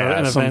something.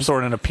 Yeah, some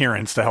sort of an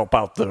appearance to help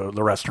out the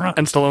restaurant.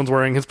 And Stallone's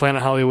wearing his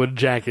Planet Hollywood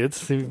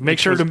jackets. Make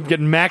sure to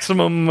get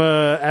maximum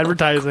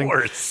advertising. Of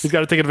course. He's got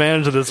to take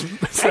advantage of this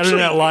Saturday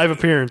Night Live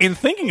appearance. In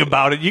thinking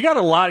about it, you got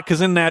a lot,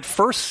 because in that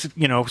first,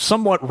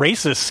 somewhat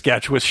racist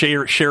sketch with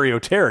Sherry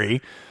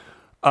O'Terry,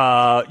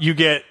 you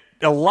get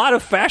a lot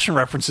of fashion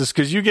references,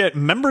 because you get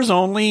members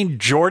only,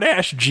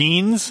 Jordache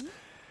jeans,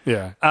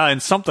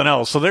 and something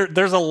else. So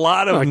there's a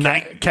lot of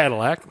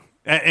Cadillac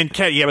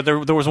but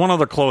there was one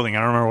other clothing. I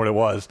don't remember what it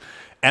was.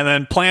 And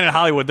then Planet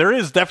Hollywood, there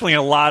is definitely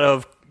a lot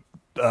of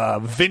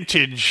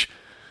vintage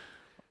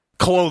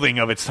clothing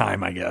of its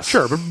time, I guess.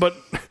 Sure, but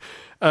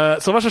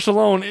Sylvester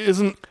Stallone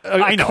isn't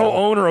a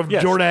co-owner of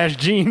Jordache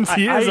Jeans.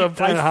 He is a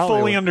Planet I Hollywood.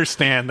 fully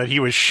understand that he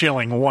was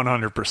shilling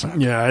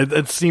 100%. Yeah,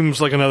 it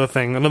seems like another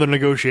thing, another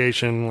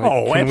negotiation.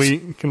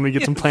 Like, can we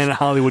get some Planet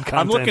Hollywood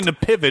content? I'm looking to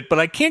pivot, but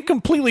I can't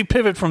completely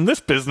pivot from this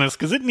business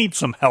because it needs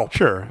some help.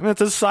 Sure,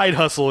 it's a side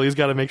hustle. He's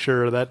got to make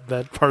sure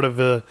that part of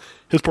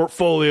his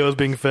portfolio is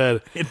being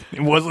fed. It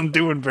wasn't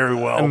doing very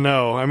well.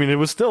 No, I mean it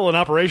was still an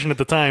operation at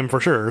the time for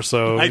sure.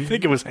 So I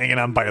think it was hanging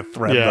on by a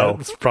thread. yeah, though.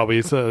 it's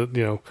probably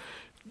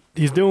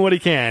he's doing what he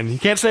can. You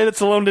can't say that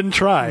Stallone didn't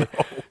try.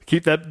 No.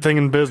 Keep that thing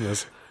in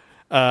business.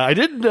 I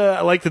did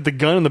like that the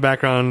gun in the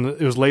background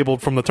it was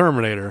labeled from the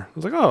Terminator. I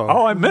was like,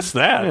 oh, I missed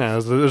that. Yeah,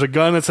 there's a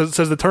gun that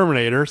says the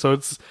Terminator, so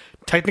it's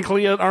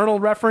technically an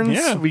Arnold reference.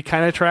 Yeah. We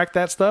kind of track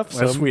that stuff.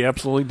 Yes, we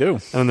absolutely do.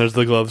 And then there's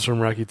the gloves from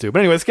Rocky 2. But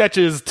anyway, sketch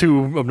is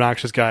two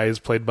obnoxious guys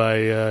played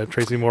by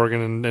Tracy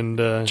Morgan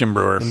and Jim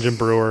Brewer. And Jim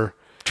Brewer.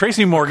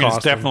 Tracy Morgan is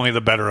Costing. definitely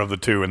the better of the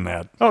two in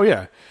that. Oh,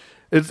 yeah.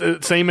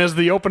 It's same as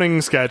the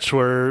opening sketch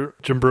where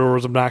Jim Brewer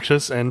was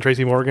obnoxious and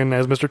Tracy Morgan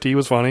as Mr. T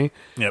was funny.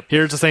 Yep.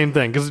 Here's the same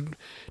thing because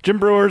Jim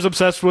Brewer's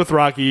obsessed with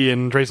Rocky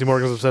and Tracy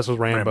Morgan's obsessed with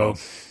Rambo.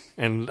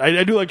 And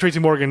I do like Tracy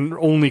Morgan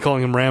only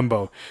calling him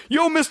Rambo.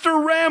 Yo,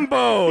 Mr.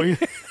 Rambo!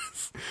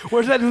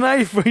 Where's that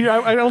knife?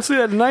 I don't see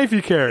that knife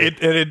you carry.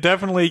 It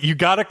definitely, you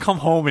got to come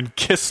home and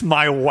kiss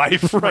my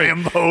wife,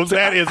 Rambo.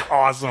 That is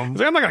awesome. He's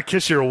like, I'm not going to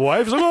kiss your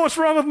wife. He's like, oh, what's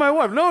wrong with my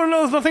wife? No,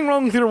 there's nothing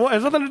wrong with your wife. It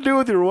has nothing to do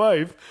with your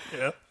wife.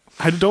 Yeah.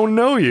 I don't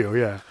know you,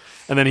 yeah.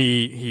 And then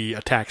he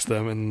attacks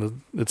them,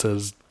 and it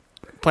says,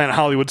 Planet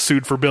Hollywood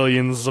sued for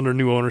billions under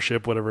new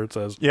ownership, whatever it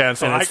says. Yeah,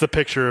 so and it's the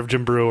picture of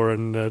Jim Brewer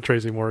and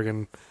Tracy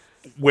Morgan.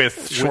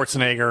 With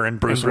Schwarzenegger and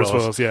Bruce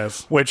Willis.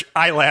 Yes. Which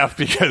I laugh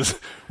because,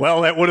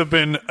 well, that would have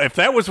been, if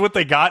that was what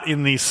they got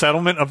in the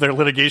settlement of their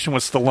litigation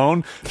with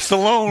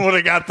Stallone would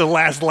have got the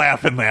last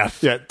laugh in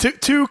that. Yeah,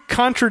 two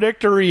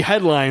contradictory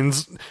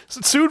headlines.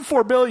 Sued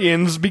for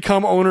billions,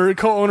 become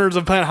co-owners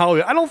of Planet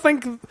Hollywood. I don't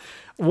think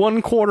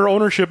 1/4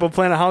 ownership of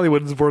Planet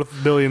Hollywood is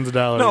worth billions of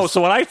dollars. No,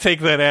 so what I take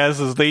that as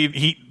is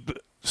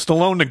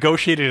Stallone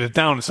negotiated it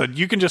down and said,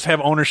 you can just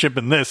have ownership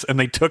in this, and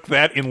they took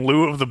that in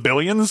lieu of the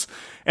billions,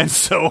 and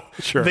so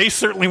they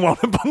certainly wound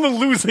up on the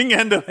losing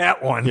end of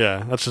that one.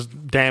 Yeah, that's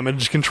just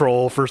damage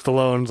control for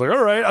Stallone. It's like,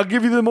 all right, I'll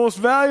give you the most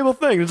valuable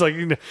thing.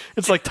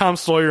 It's like Tom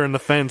Sawyer in The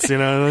Fence,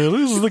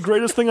 this is the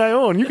greatest thing I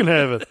own. You can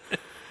have it.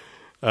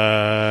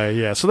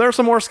 Yeah, so there are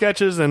some more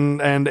sketches and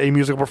a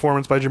musical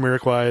performance by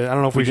Jamiroquai. I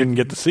don't know if we didn't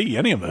get to see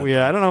any of it.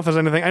 Yeah, I don't know if there's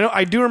anything.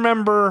 I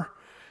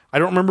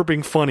don't remember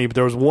being funny, but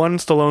there was one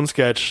Stallone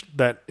sketch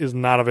that is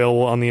not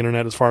available on the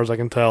internet as far as I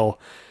can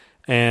tell.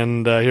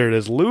 And here it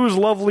is, Lou's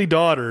Lovely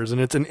Daughters, and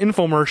it's an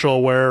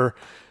infomercial where...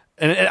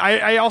 And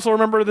I also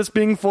remember this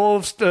being full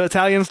of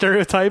Italian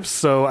stereotypes,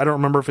 so I don't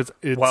remember if it's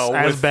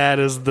as bad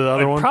as the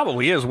other one. It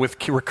probably is.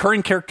 With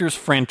recurring characters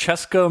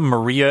Francesca,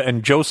 Maria,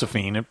 and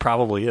Josephine, it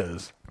probably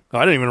is. I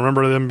didn't even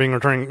remember them being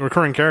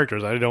recurring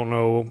characters. I don't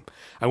know.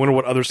 I wonder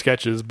what other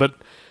sketches. But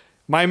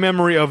my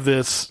memory of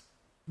this...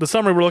 The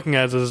summary we're looking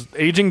at is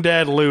aging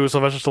dad Lou,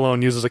 Sylvester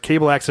Stallone, uses a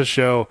cable access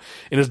show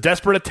in his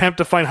desperate attempt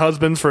to find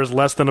husbands for his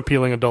less than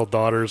appealing adult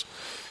daughters.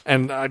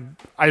 And I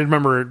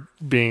remember it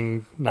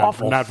being not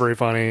very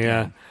funny.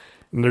 Yeah.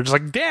 And they're just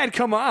like, Dad,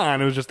 come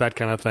on. It was just that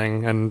kind of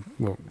thing. And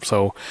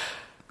so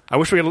I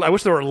wish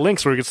there were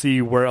links where we could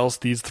see where else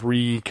these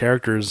three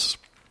characters.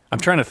 I'm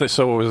trying to think.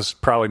 So it was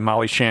probably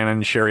Molly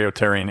Shannon, Sherry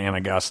O'Terry, and Anna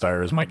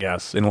Gasteyer is my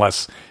guess,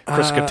 unless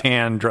Chris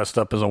Kattan dressed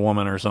up as a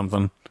woman or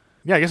something.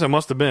 Yeah, I guess it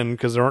must have been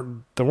because there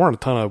weren't a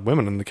ton of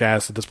women in the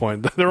cast at this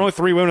point. There were only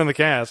 3 women in the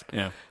cast.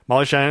 Yeah,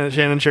 Molly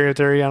Shannon, Sherry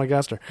O'Terry, Anna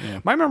Gasteyer.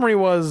 Yeah. My memory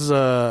was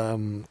I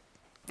don't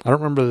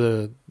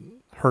remember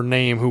her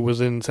name. Who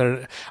was in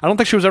Saturday? I don't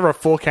think she was ever a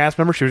full cast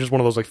member. She was just one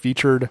of those like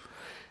featured,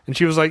 and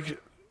she was like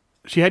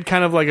she had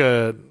kind of like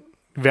a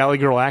Valley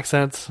Girl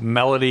accent.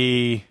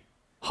 Melody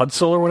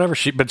Hudsell or whatever.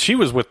 But she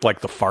was with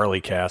like the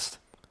Farley cast.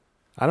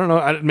 I don't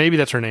know. Maybe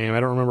that's her name. I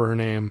don't remember her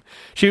name.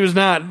 She was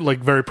not like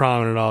very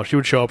prominent at all. She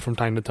would show up from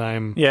time to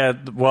time. Yeah.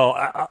 Well,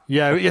 I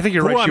think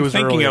you're right. She was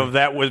thinking earlier. of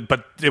that was,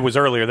 but it was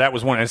earlier. That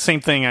was one.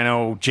 Same thing. I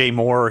know Jay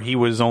Moore. He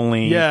was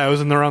only. Yeah, it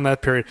was in around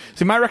that period.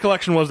 See, my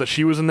recollection was that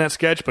she was in that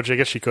sketch, but I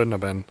guess she couldn't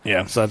have been.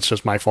 Yeah. So that's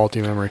just my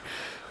faulty memory.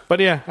 But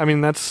yeah, I mean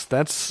that's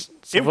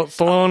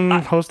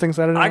Stallone hosting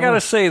Saturday Night Live. I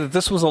gotta say that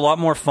this was a lot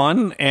more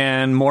fun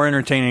and more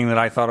entertaining than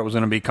I thought it was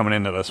going to be coming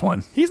into this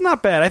one. He's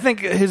not bad. I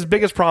think his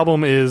biggest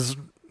problem is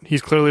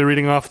he's clearly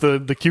reading off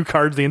the cue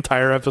cards the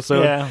entire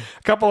episode. Yeah.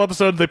 A couple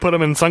episodes they put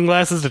him in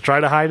sunglasses to try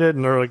to hide it,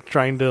 and they're like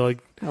trying to like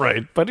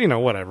right. But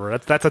whatever.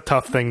 That's a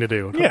tough thing to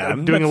do. Yeah,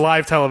 doing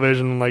live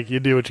television, like you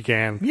do what you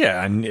can.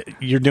 Yeah, and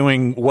you're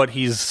doing what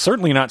he's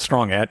certainly not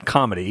strong at,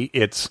 comedy.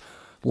 It's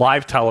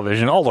live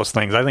television, all those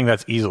things. I think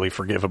that's easily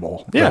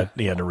forgivable. Yeah, that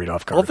he had to read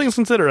off cards. All things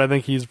considered, I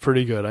think he's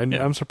pretty good.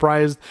 I'm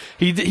surprised.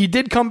 He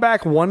did come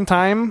back one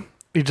time.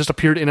 He just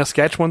appeared in a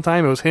sketch one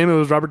time. It was him. It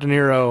was Robert De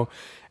Niro.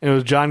 And it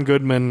was John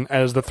Goodman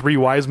as the 3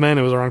 wise men.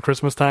 It was around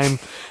Christmas time.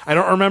 I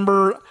don't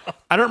remember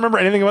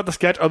anything about the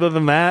sketch other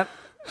than that.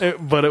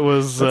 But it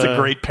was that's a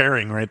great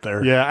pairing right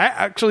there. Yeah,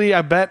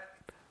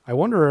 I I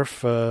wonder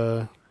if.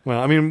 Well,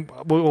 I mean,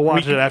 we'll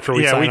watch it after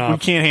we sign off.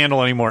 We can't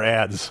handle any more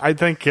ads. I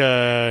think.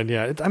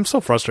 I'm so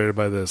frustrated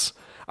by this.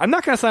 I'm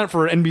not going to sign up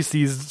for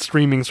NBC's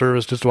streaming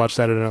service just to watch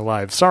Saturday Night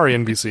Live. Sorry,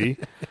 NBC.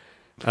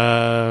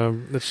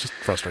 It's just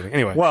frustrating.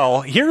 Anyway.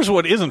 Well, here's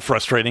what isn't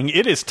frustrating.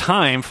 It is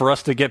time for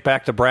us to get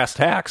back to brass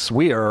tacks.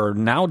 We are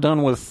now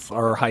done with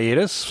our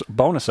hiatus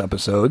bonus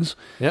episodes.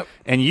 Yep.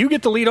 And you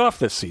get to lead off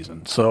this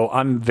season. So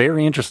I'm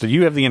very interested.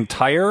 You have the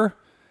entire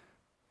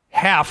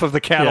half of the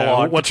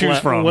catalog to choose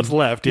from. What's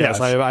left, yes.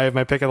 I have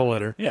my pick of the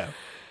litter. Yeah.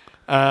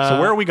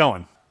 So where are we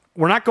going?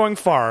 We're not going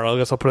far, I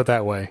guess I'll put it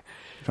that way.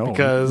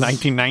 Because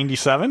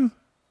 1997?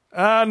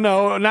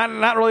 No,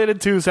 not related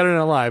to Saturday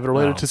Night Live, but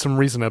related to some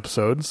recent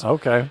episodes.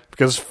 Okay.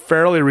 Because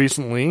fairly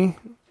recently,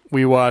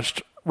 we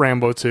watched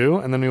Rambo 2,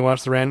 and then we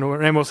watched the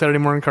Rambo Saturday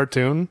morning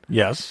cartoon.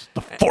 Yes.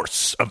 The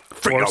Force of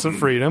Freedom. Force of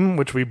Freedom,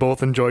 which we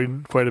both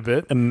enjoyed quite a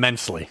bit.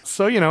 Immensely.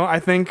 So, I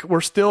think we're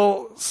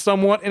still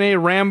somewhat in a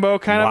Rambo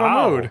kind of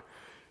a mood.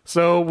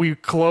 So we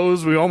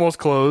almost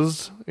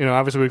closed.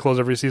 Obviously we close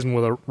every season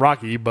with a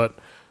Rocky, but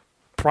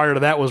prior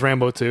to that was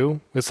Rambo 2.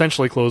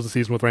 Essentially closed the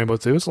season with Rambo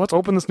 2. So let's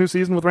open this new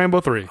season with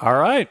Rambo 3. All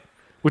right.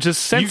 Which is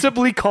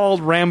sensibly called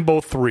Rambo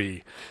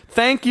 3.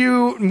 Thank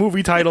you,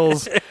 movie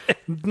titles.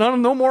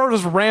 No more of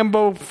this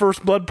Rambo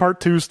First Blood Part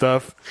 2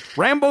 stuff.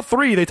 Rambo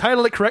 3, they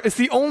titled it correct. It's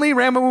the only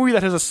Rambo movie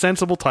that has a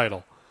sensible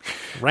title.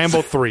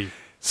 Rambo 3.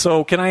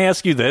 So can I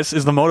ask you this?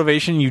 Is the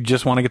motivation you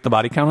just want to get the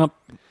body count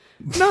up?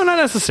 No, not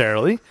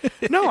necessarily.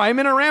 No, I'm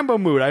in a Rambo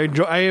mood.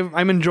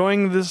 I'm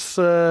enjoying this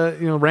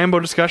Rambo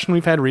discussion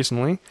we've had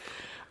recently.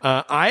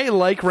 I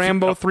like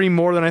Rambo 3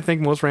 more than I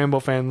think most Rambo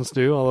fans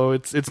do, although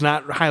it's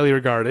not highly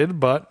regarded,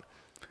 but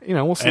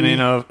we'll see. And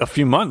in a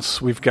few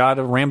months, we've got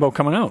a Rambo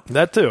coming out.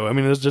 That too. I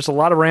mean, there's just a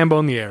lot of Rambo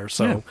in the air,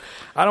 so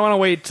I don't want to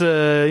wait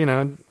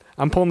to,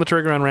 I'm pulling the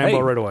trigger on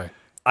Rambo right away.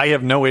 I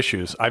have no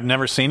issues. I've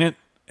never seen it,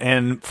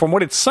 and from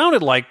what it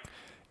sounded like,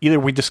 I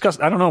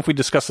don't know if we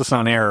discussed this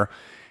on air,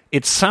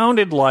 it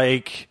sounded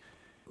like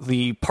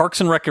the Parks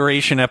and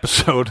Recreation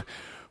episode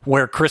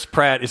where Chris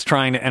Pratt is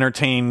trying to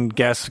entertain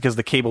guests because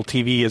the cable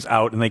TV is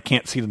out and they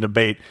can't see the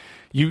debate.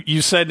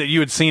 You said that you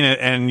had seen it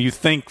and you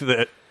think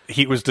that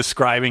he was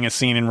describing a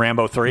scene in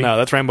Rambo 3? No,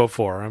 that's Rambo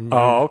 4.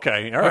 Oh,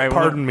 okay. All right.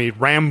 Pardon me,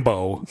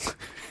 Rambo.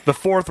 The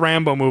fourth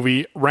Rambo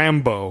movie,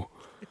 Rambo.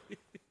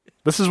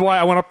 This is why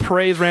I want to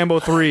praise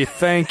Rambo 3.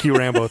 Thank you,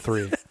 Rambo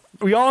 3.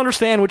 We all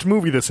understand which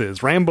movie this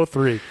is, Rambo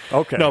 3.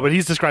 Okay. No, but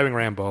he's describing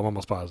Rambo, I'm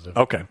almost positive.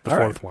 Okay. The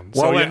fourth one.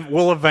 Well, then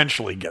we'll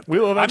eventually get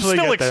there. I'm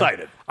still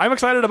excited. I'm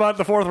excited about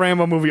the fourth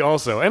Rambo movie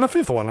also, and the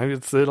fifth one.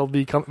 It'll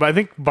be but I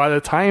think by the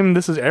time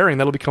this is airing,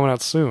 that'll be coming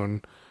out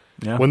soon.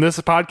 Yeah. When this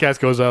podcast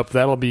goes up,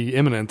 that'll be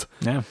imminent.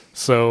 Yeah.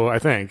 So I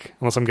think,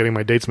 unless I'm getting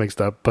my dates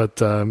mixed up, but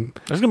there's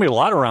going to be a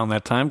lot around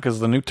that time because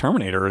the new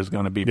Terminator is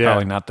going to be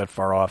probably not that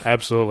far off.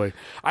 Absolutely.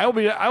 I will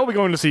be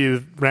going to see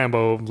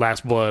Rambo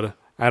Last Blood.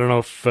 I don't know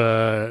if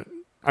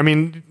I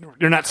mean,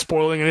 you're not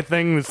spoiling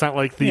anything. It's not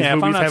like these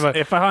movies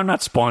if I'm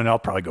not spoiling, I'll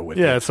probably go with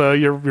you. Yeah, so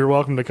you're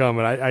welcome to come,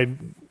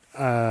 and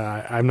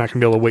I'm not going to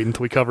be able to wait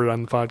until we cover it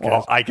on the podcast.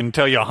 Well, I can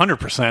tell you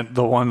 100%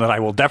 the one that I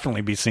will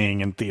definitely be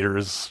seeing in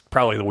theaters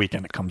probably the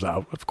weekend it comes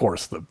out. Of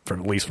course, at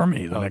least for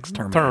me, the next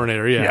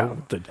Terminator. Yeah,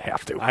 they'd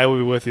have to. I will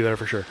be with you there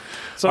for sure.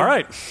 So, all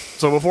right.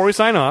 So before we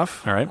sign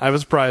off, all right, I have a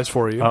surprise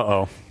for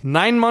you.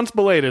 9 months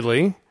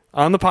belatedly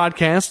on the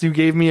podcast, you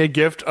gave me a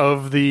gift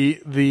of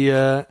the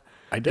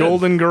I did.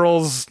 Golden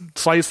Girls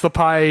slice the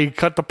pie,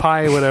 cut the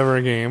pie, whatever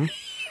game.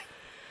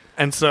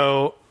 And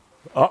so,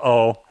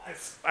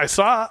 I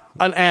saw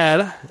an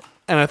ad,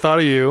 and I thought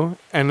of you,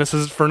 and this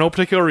is for no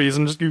particular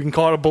reason. Just you can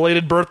call it a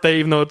belated birthday,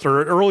 even though it's an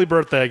early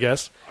birthday, I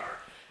guess.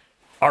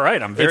 All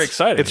right, I'm very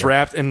excited. It's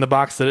wrapped in the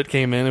box that it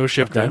came in. It was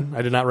shipped in.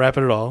 I did not wrap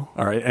it at all.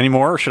 All right, any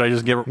more, or should I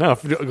just give it? No,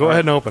 go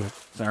ahead and open it.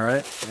 All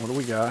right, what do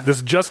we got?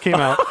 This just came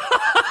out.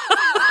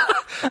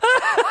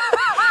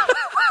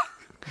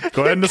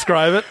 Go ahead and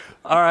describe it.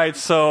 All right,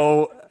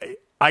 so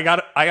I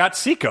got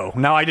Seiko.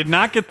 Now I did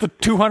not get the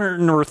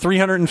 $200,000 or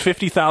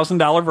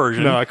 $350,000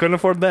 version. No, I couldn't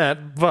afford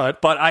that.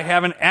 But I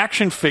have an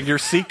action figure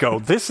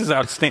Seiko. This is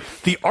outstanding.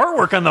 The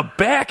artwork on the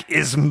back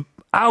is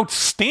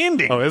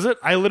outstanding. Oh, is it?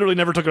 I literally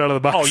never took it out of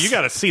the box. Oh, you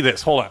got to see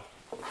this. Hold on.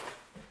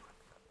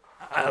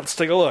 Let's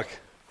take a look.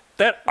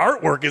 That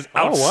artwork is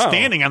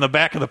outstanding on the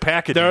back of the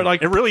package. They're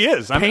like it really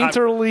is.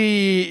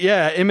 Painterly,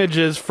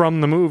 images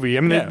from the movie.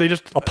 I mean, they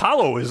just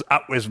Apollo is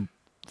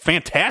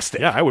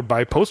fantastic. Yeah, I would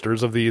buy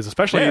posters of these,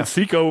 especially in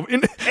Seiko.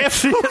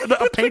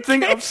 A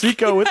painting of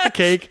Seiko with the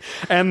cake.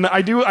 And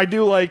I do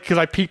like, because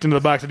I peeked into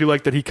the box, I do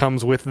like that he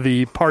comes with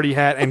the party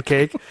hat and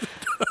cake.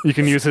 You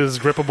can use his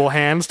grippable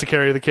hands to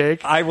carry the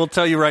cake. I will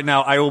tell you right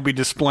now, I will be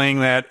displaying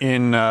that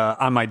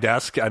on my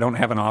desk. I don't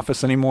have an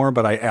office anymore,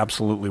 but I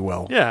absolutely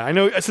will. Yeah, I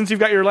know. Since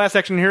you've got your Last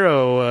Action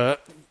Hero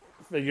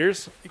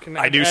figures, you can.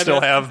 I do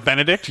still have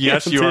Benedict.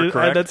 Yes, you are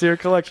correct. Add that to your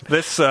collection.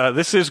 This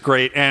is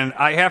great, and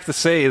I have to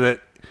say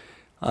that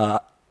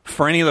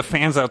for any of the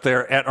fans out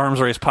there at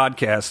Arms Race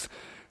Podcast,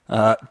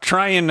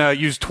 Try and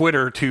use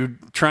Twitter to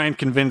try and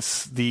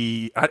convince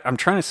I'm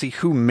trying to see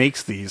who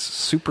makes these.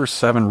 Super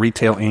 7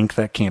 Retail Inc.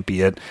 That can't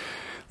be it.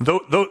 Though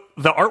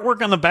the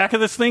artwork on the back of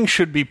this thing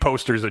should be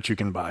posters that you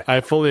can buy. I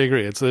fully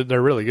agree.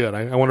 They're really good.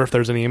 I wonder if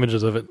there's any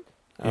images of it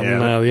on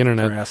the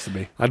internet. There has to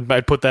be.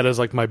 I'd put that as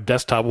like my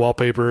desktop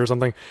wallpaper or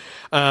something.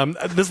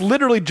 This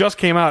literally just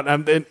came out.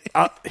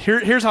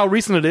 Here's how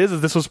recent it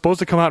is. This was supposed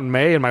to come out in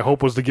May, and my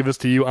hope was to give this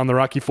to you on the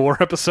Rocky IV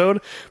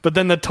episode. But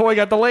then the toy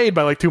got delayed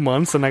by like 2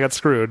 months, and I got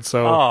screwed.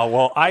 So,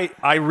 well,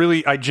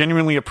 I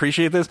genuinely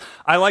appreciate this.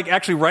 I like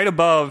actually right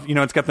above.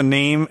 It's got the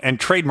name and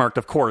trademarked,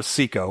 of course,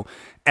 Seiko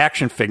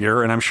action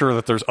figure, and I'm sure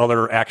that there's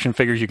other action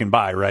figures you can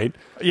buy, right?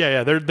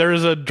 Yeah.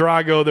 There's a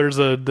Drago, there's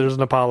an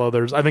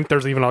Apollo, I think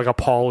there's even like a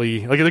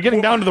Paulie. Like they're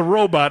getting down to the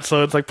robot,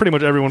 so it's like pretty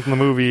much everyone from the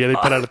movie. They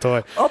put out a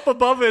toy. Up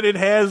above it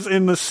has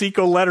in the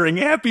Seiko lettering,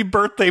 "Happy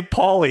Birthday,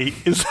 Paulie."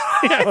 Is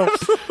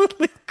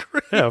absolutely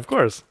great. Yeah, of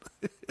course.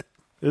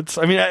 It's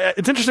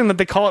interesting that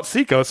they call it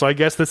Seiko. So I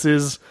guess this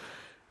is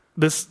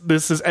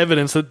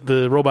evidence that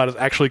the robot is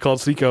actually called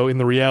Seiko in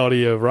the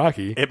reality of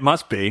Rocky. It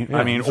must be.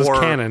 Yeah,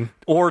 or canon,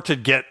 or to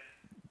get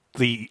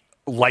the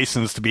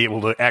license to be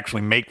able to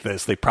actually make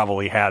this, they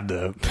probably had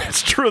to.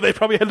 That's true. They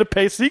probably had to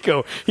pay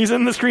Seiko. He's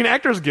in the Screen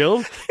Actors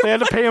Guild. They had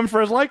to pay him for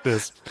his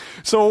likeness.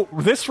 So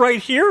this right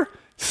here,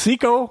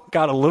 Seiko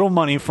got a little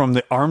money from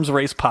the Arms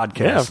Race podcast.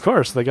 Yeah, of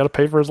course. They got to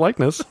pay for his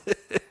likeness.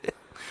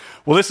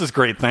 Well, this is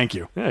great. Thank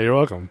you. Yeah, you're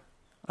welcome.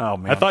 Oh,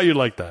 man. I thought you'd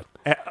like that.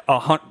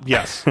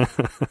 Yes.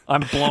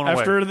 I'm blown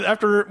away.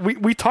 After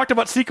we talked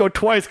about Seiko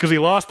twice because we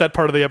lost that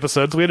part of the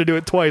episode, so we had to do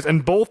it twice.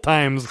 And both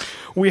times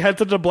we had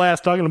such a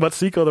blast talking about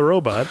Seiko the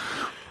robot.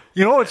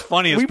 You know what's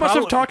funny? We must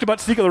have talked about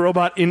Seiko the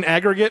robot in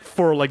aggregate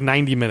for like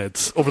 90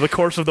 minutes over the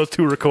course of those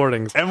 2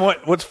 recordings. And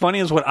what's funny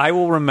is what I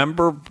will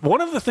remember.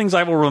 One of the things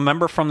I will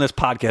remember from this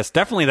podcast,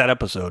 definitely that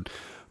episode,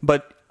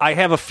 but I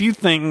have a few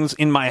things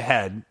in my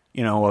head,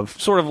 of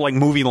sort of like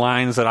movie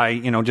lines that I,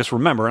 just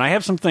remember. And I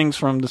have some things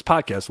from this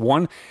podcast.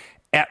 One,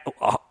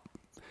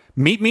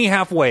 meet me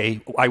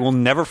halfway. I will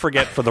never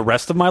forget for the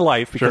rest of my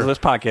life because of this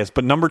podcast.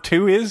 But number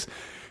 2 is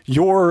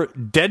your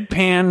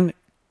deadpan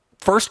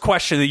first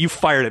question that you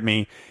fired at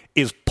me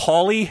is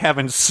Paulie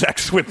having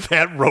sex with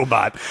that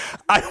robot.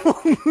 I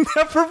will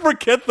never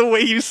forget the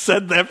way you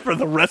said that for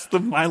the rest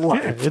of my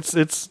life.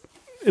 Yeah,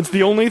 it's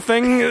the only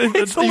thing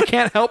you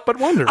can't help but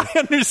wonder. I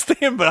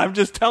understand, but I'm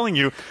just telling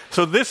you.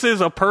 So this is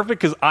a perfect,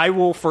 because I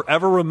will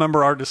forever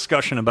remember our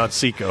discussion about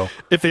Seiko.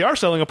 If they are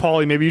selling a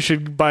Paulie, maybe you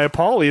should buy a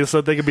Paulie so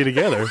that they can be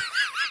together.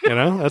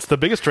 That's the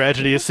biggest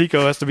tragedy is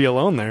Seiko has to be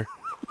alone there.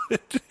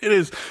 It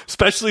is,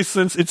 especially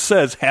since it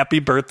says "Happy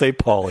Birthday,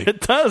 Paulie." It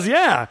does,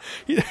 yeah.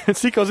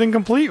 Seiko's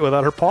incomplete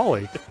without her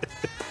Paulie.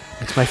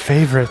 It's my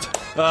favorite.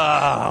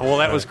 Well,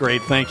 that was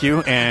great. Thank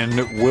you. And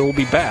we'll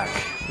be back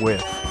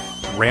with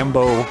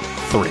Rambo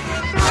 3.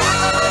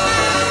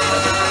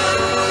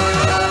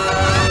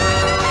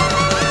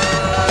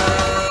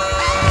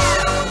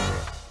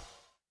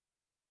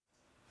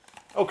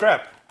 Oh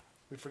crap!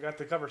 We forgot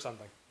to cover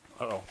something.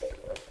 Uh-oh.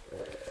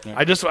 Yeah.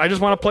 I just want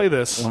to play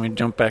this. Let me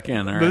jump back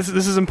in. All right.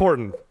 This is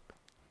important.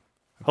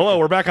 Hello,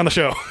 we're back on the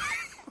show.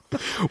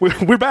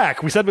 We're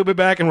back. We said we'd be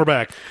back, and we're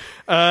back.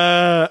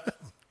 I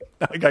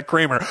got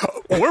Kramer.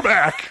 We're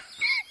back.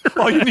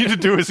 All you need to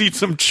do is eat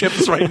some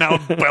chips right now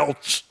and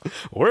belch.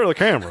 Where are the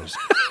cameras?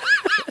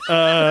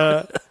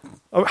 How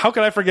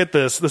could I forget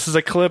this? This is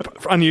a clip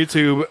on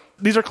YouTube.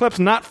 These are clips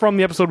not from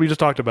the episode we just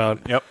talked about.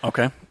 Yep,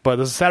 okay. But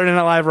this is Saturday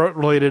Night Live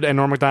related and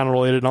Norm Macdonald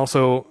related, and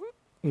also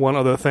one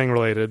other thing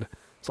related.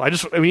 So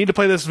we need to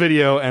play this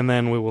video, and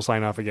then we will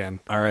sign off again.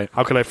 All right.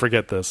 How could I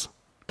forget this?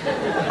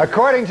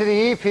 According to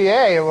the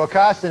EPA, it will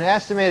cost an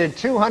estimated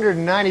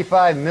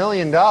 $295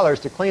 million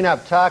to clean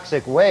up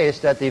toxic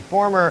waste at the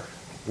former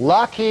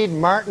Lockheed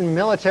Martin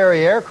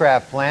military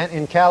aircraft plant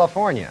in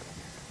California.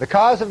 The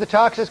cause of the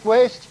toxic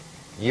waste?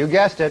 You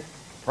guessed it,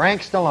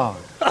 Frank Stallone.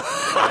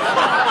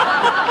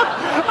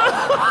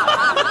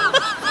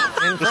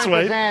 In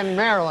Franklin,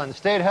 Maryland,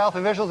 state health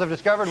officials have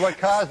discovered what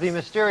caused the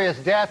mysterious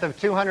death of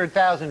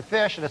 200,000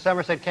 fish at a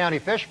Somerset County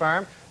fish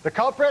farm. The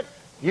culprit?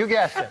 You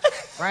guessed it,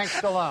 Frank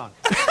Stallone.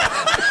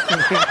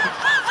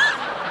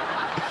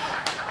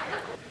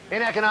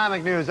 In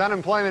economic news,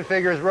 unemployment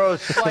figures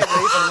rose slightly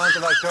for the month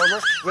of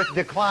October, with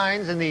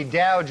declines in the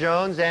Dow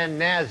Jones and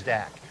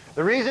NASDAQ.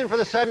 The reason for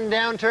the sudden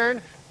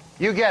downturn?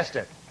 You guessed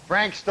it,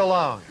 Frank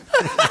Stallone.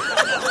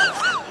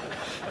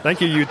 Thank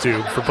you,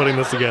 YouTube, for putting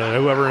this together,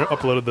 whoever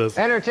uploaded this.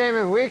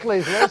 Entertainment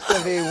Weekly's list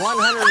of the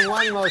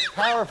 101 most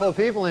powerful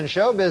people in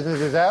show business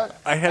is out.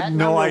 I had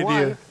no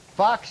idea. 1,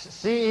 Fox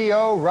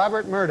CEO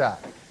Robert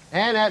Murdoch.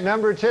 And at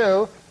number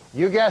 2,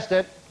 you guessed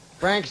it,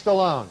 Frank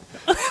Stallone.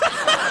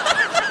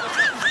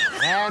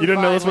 And you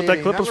didn't notice what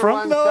that clip was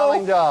from? The number 1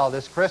 selling doll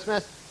this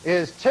Christmas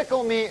is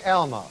Tickle Me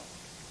Elmo.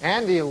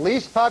 And the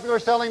least popular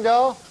selling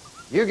doll,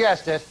 you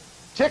guessed it,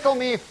 Tickle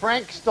Me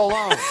Frank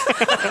Stallone.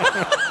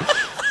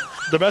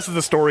 The best is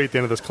the story at the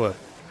end of this clip.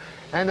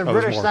 And the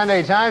British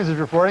Sunday Times is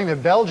reporting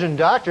that Belgian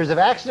doctors have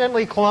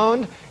accidentally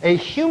cloned a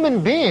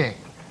human being.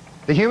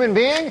 The human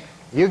being?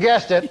 You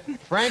guessed it,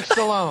 Frank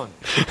Stallone.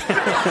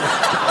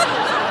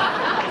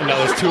 And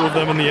now there's two of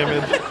them in the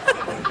image.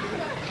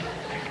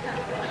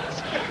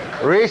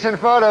 Recent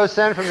photos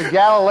sent from the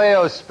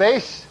Galileo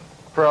space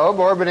probe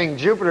orbiting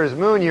Jupiter's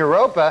moon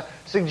Europa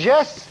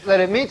suggests that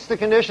it meets the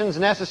conditions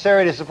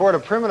necessary to support a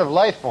primitive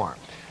life form.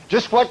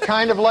 Just what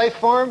kind of life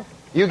form?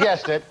 You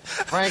guessed it,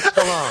 Frank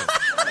Stallone.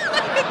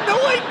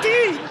 No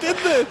idea he did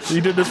this.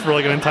 He did this for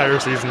like an entire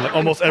season, like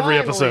almost every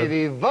episode.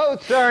 Finally, the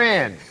votes are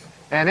in.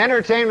 And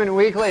Entertainment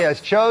Weekly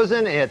has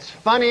chosen its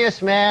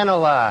funniest man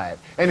alive.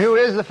 And who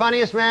is the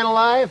funniest man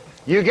alive?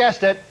 You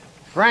guessed it,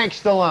 Frank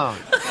Stallone.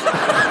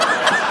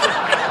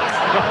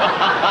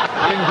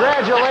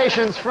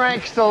 Congratulations,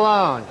 Frank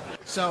Stallone.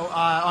 So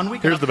on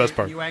Weekend Here's the Update best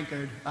part. you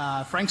anchored,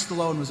 Frank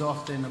Stallone was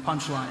often a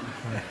punchline.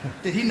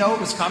 Did he know it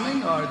was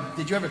coming, or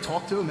did you ever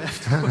talk to him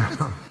afterwards?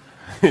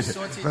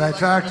 But I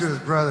talked to his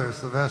brother,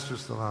 Sylvester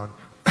Stallone,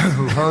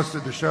 who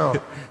hosted the show,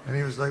 and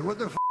he was like, "What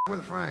the f***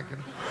 with Frank?"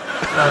 And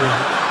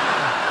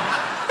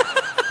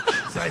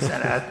so I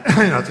said,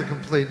 "It's a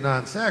complete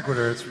non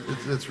sequitur.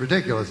 It's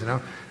ridiculous,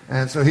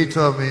 And so he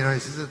told me, he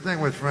says the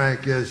thing with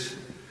Frank is,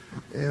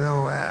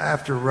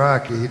 after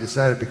Rocky, he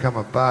decided to become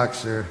a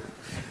boxer.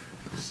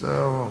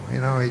 So,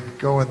 he'd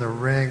go in the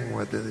ring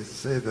with it.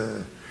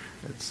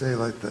 It'd say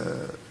like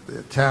the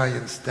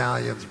Italian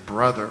stallion's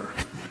brother.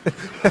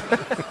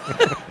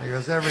 He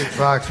goes, every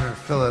boxer in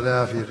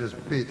Philadelphia just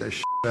beat the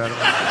shit out of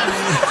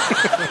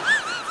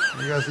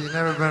him. He goes, you've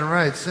never been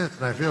right since,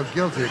 and I feel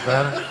guilty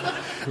about it.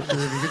 He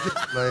says, if you could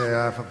just lay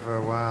off him for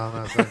a while. And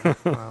I was like,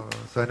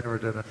 so I never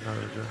did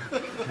another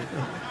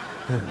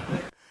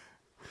job.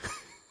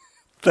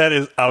 That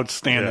is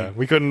outstanding. Yeah,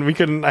 we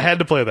couldn't. I had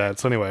to play that.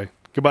 So anyway,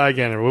 goodbye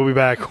again, and we'll be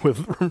back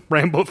with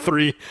Rambo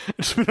 3.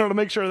 Just to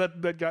make sure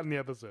that got in the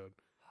episode.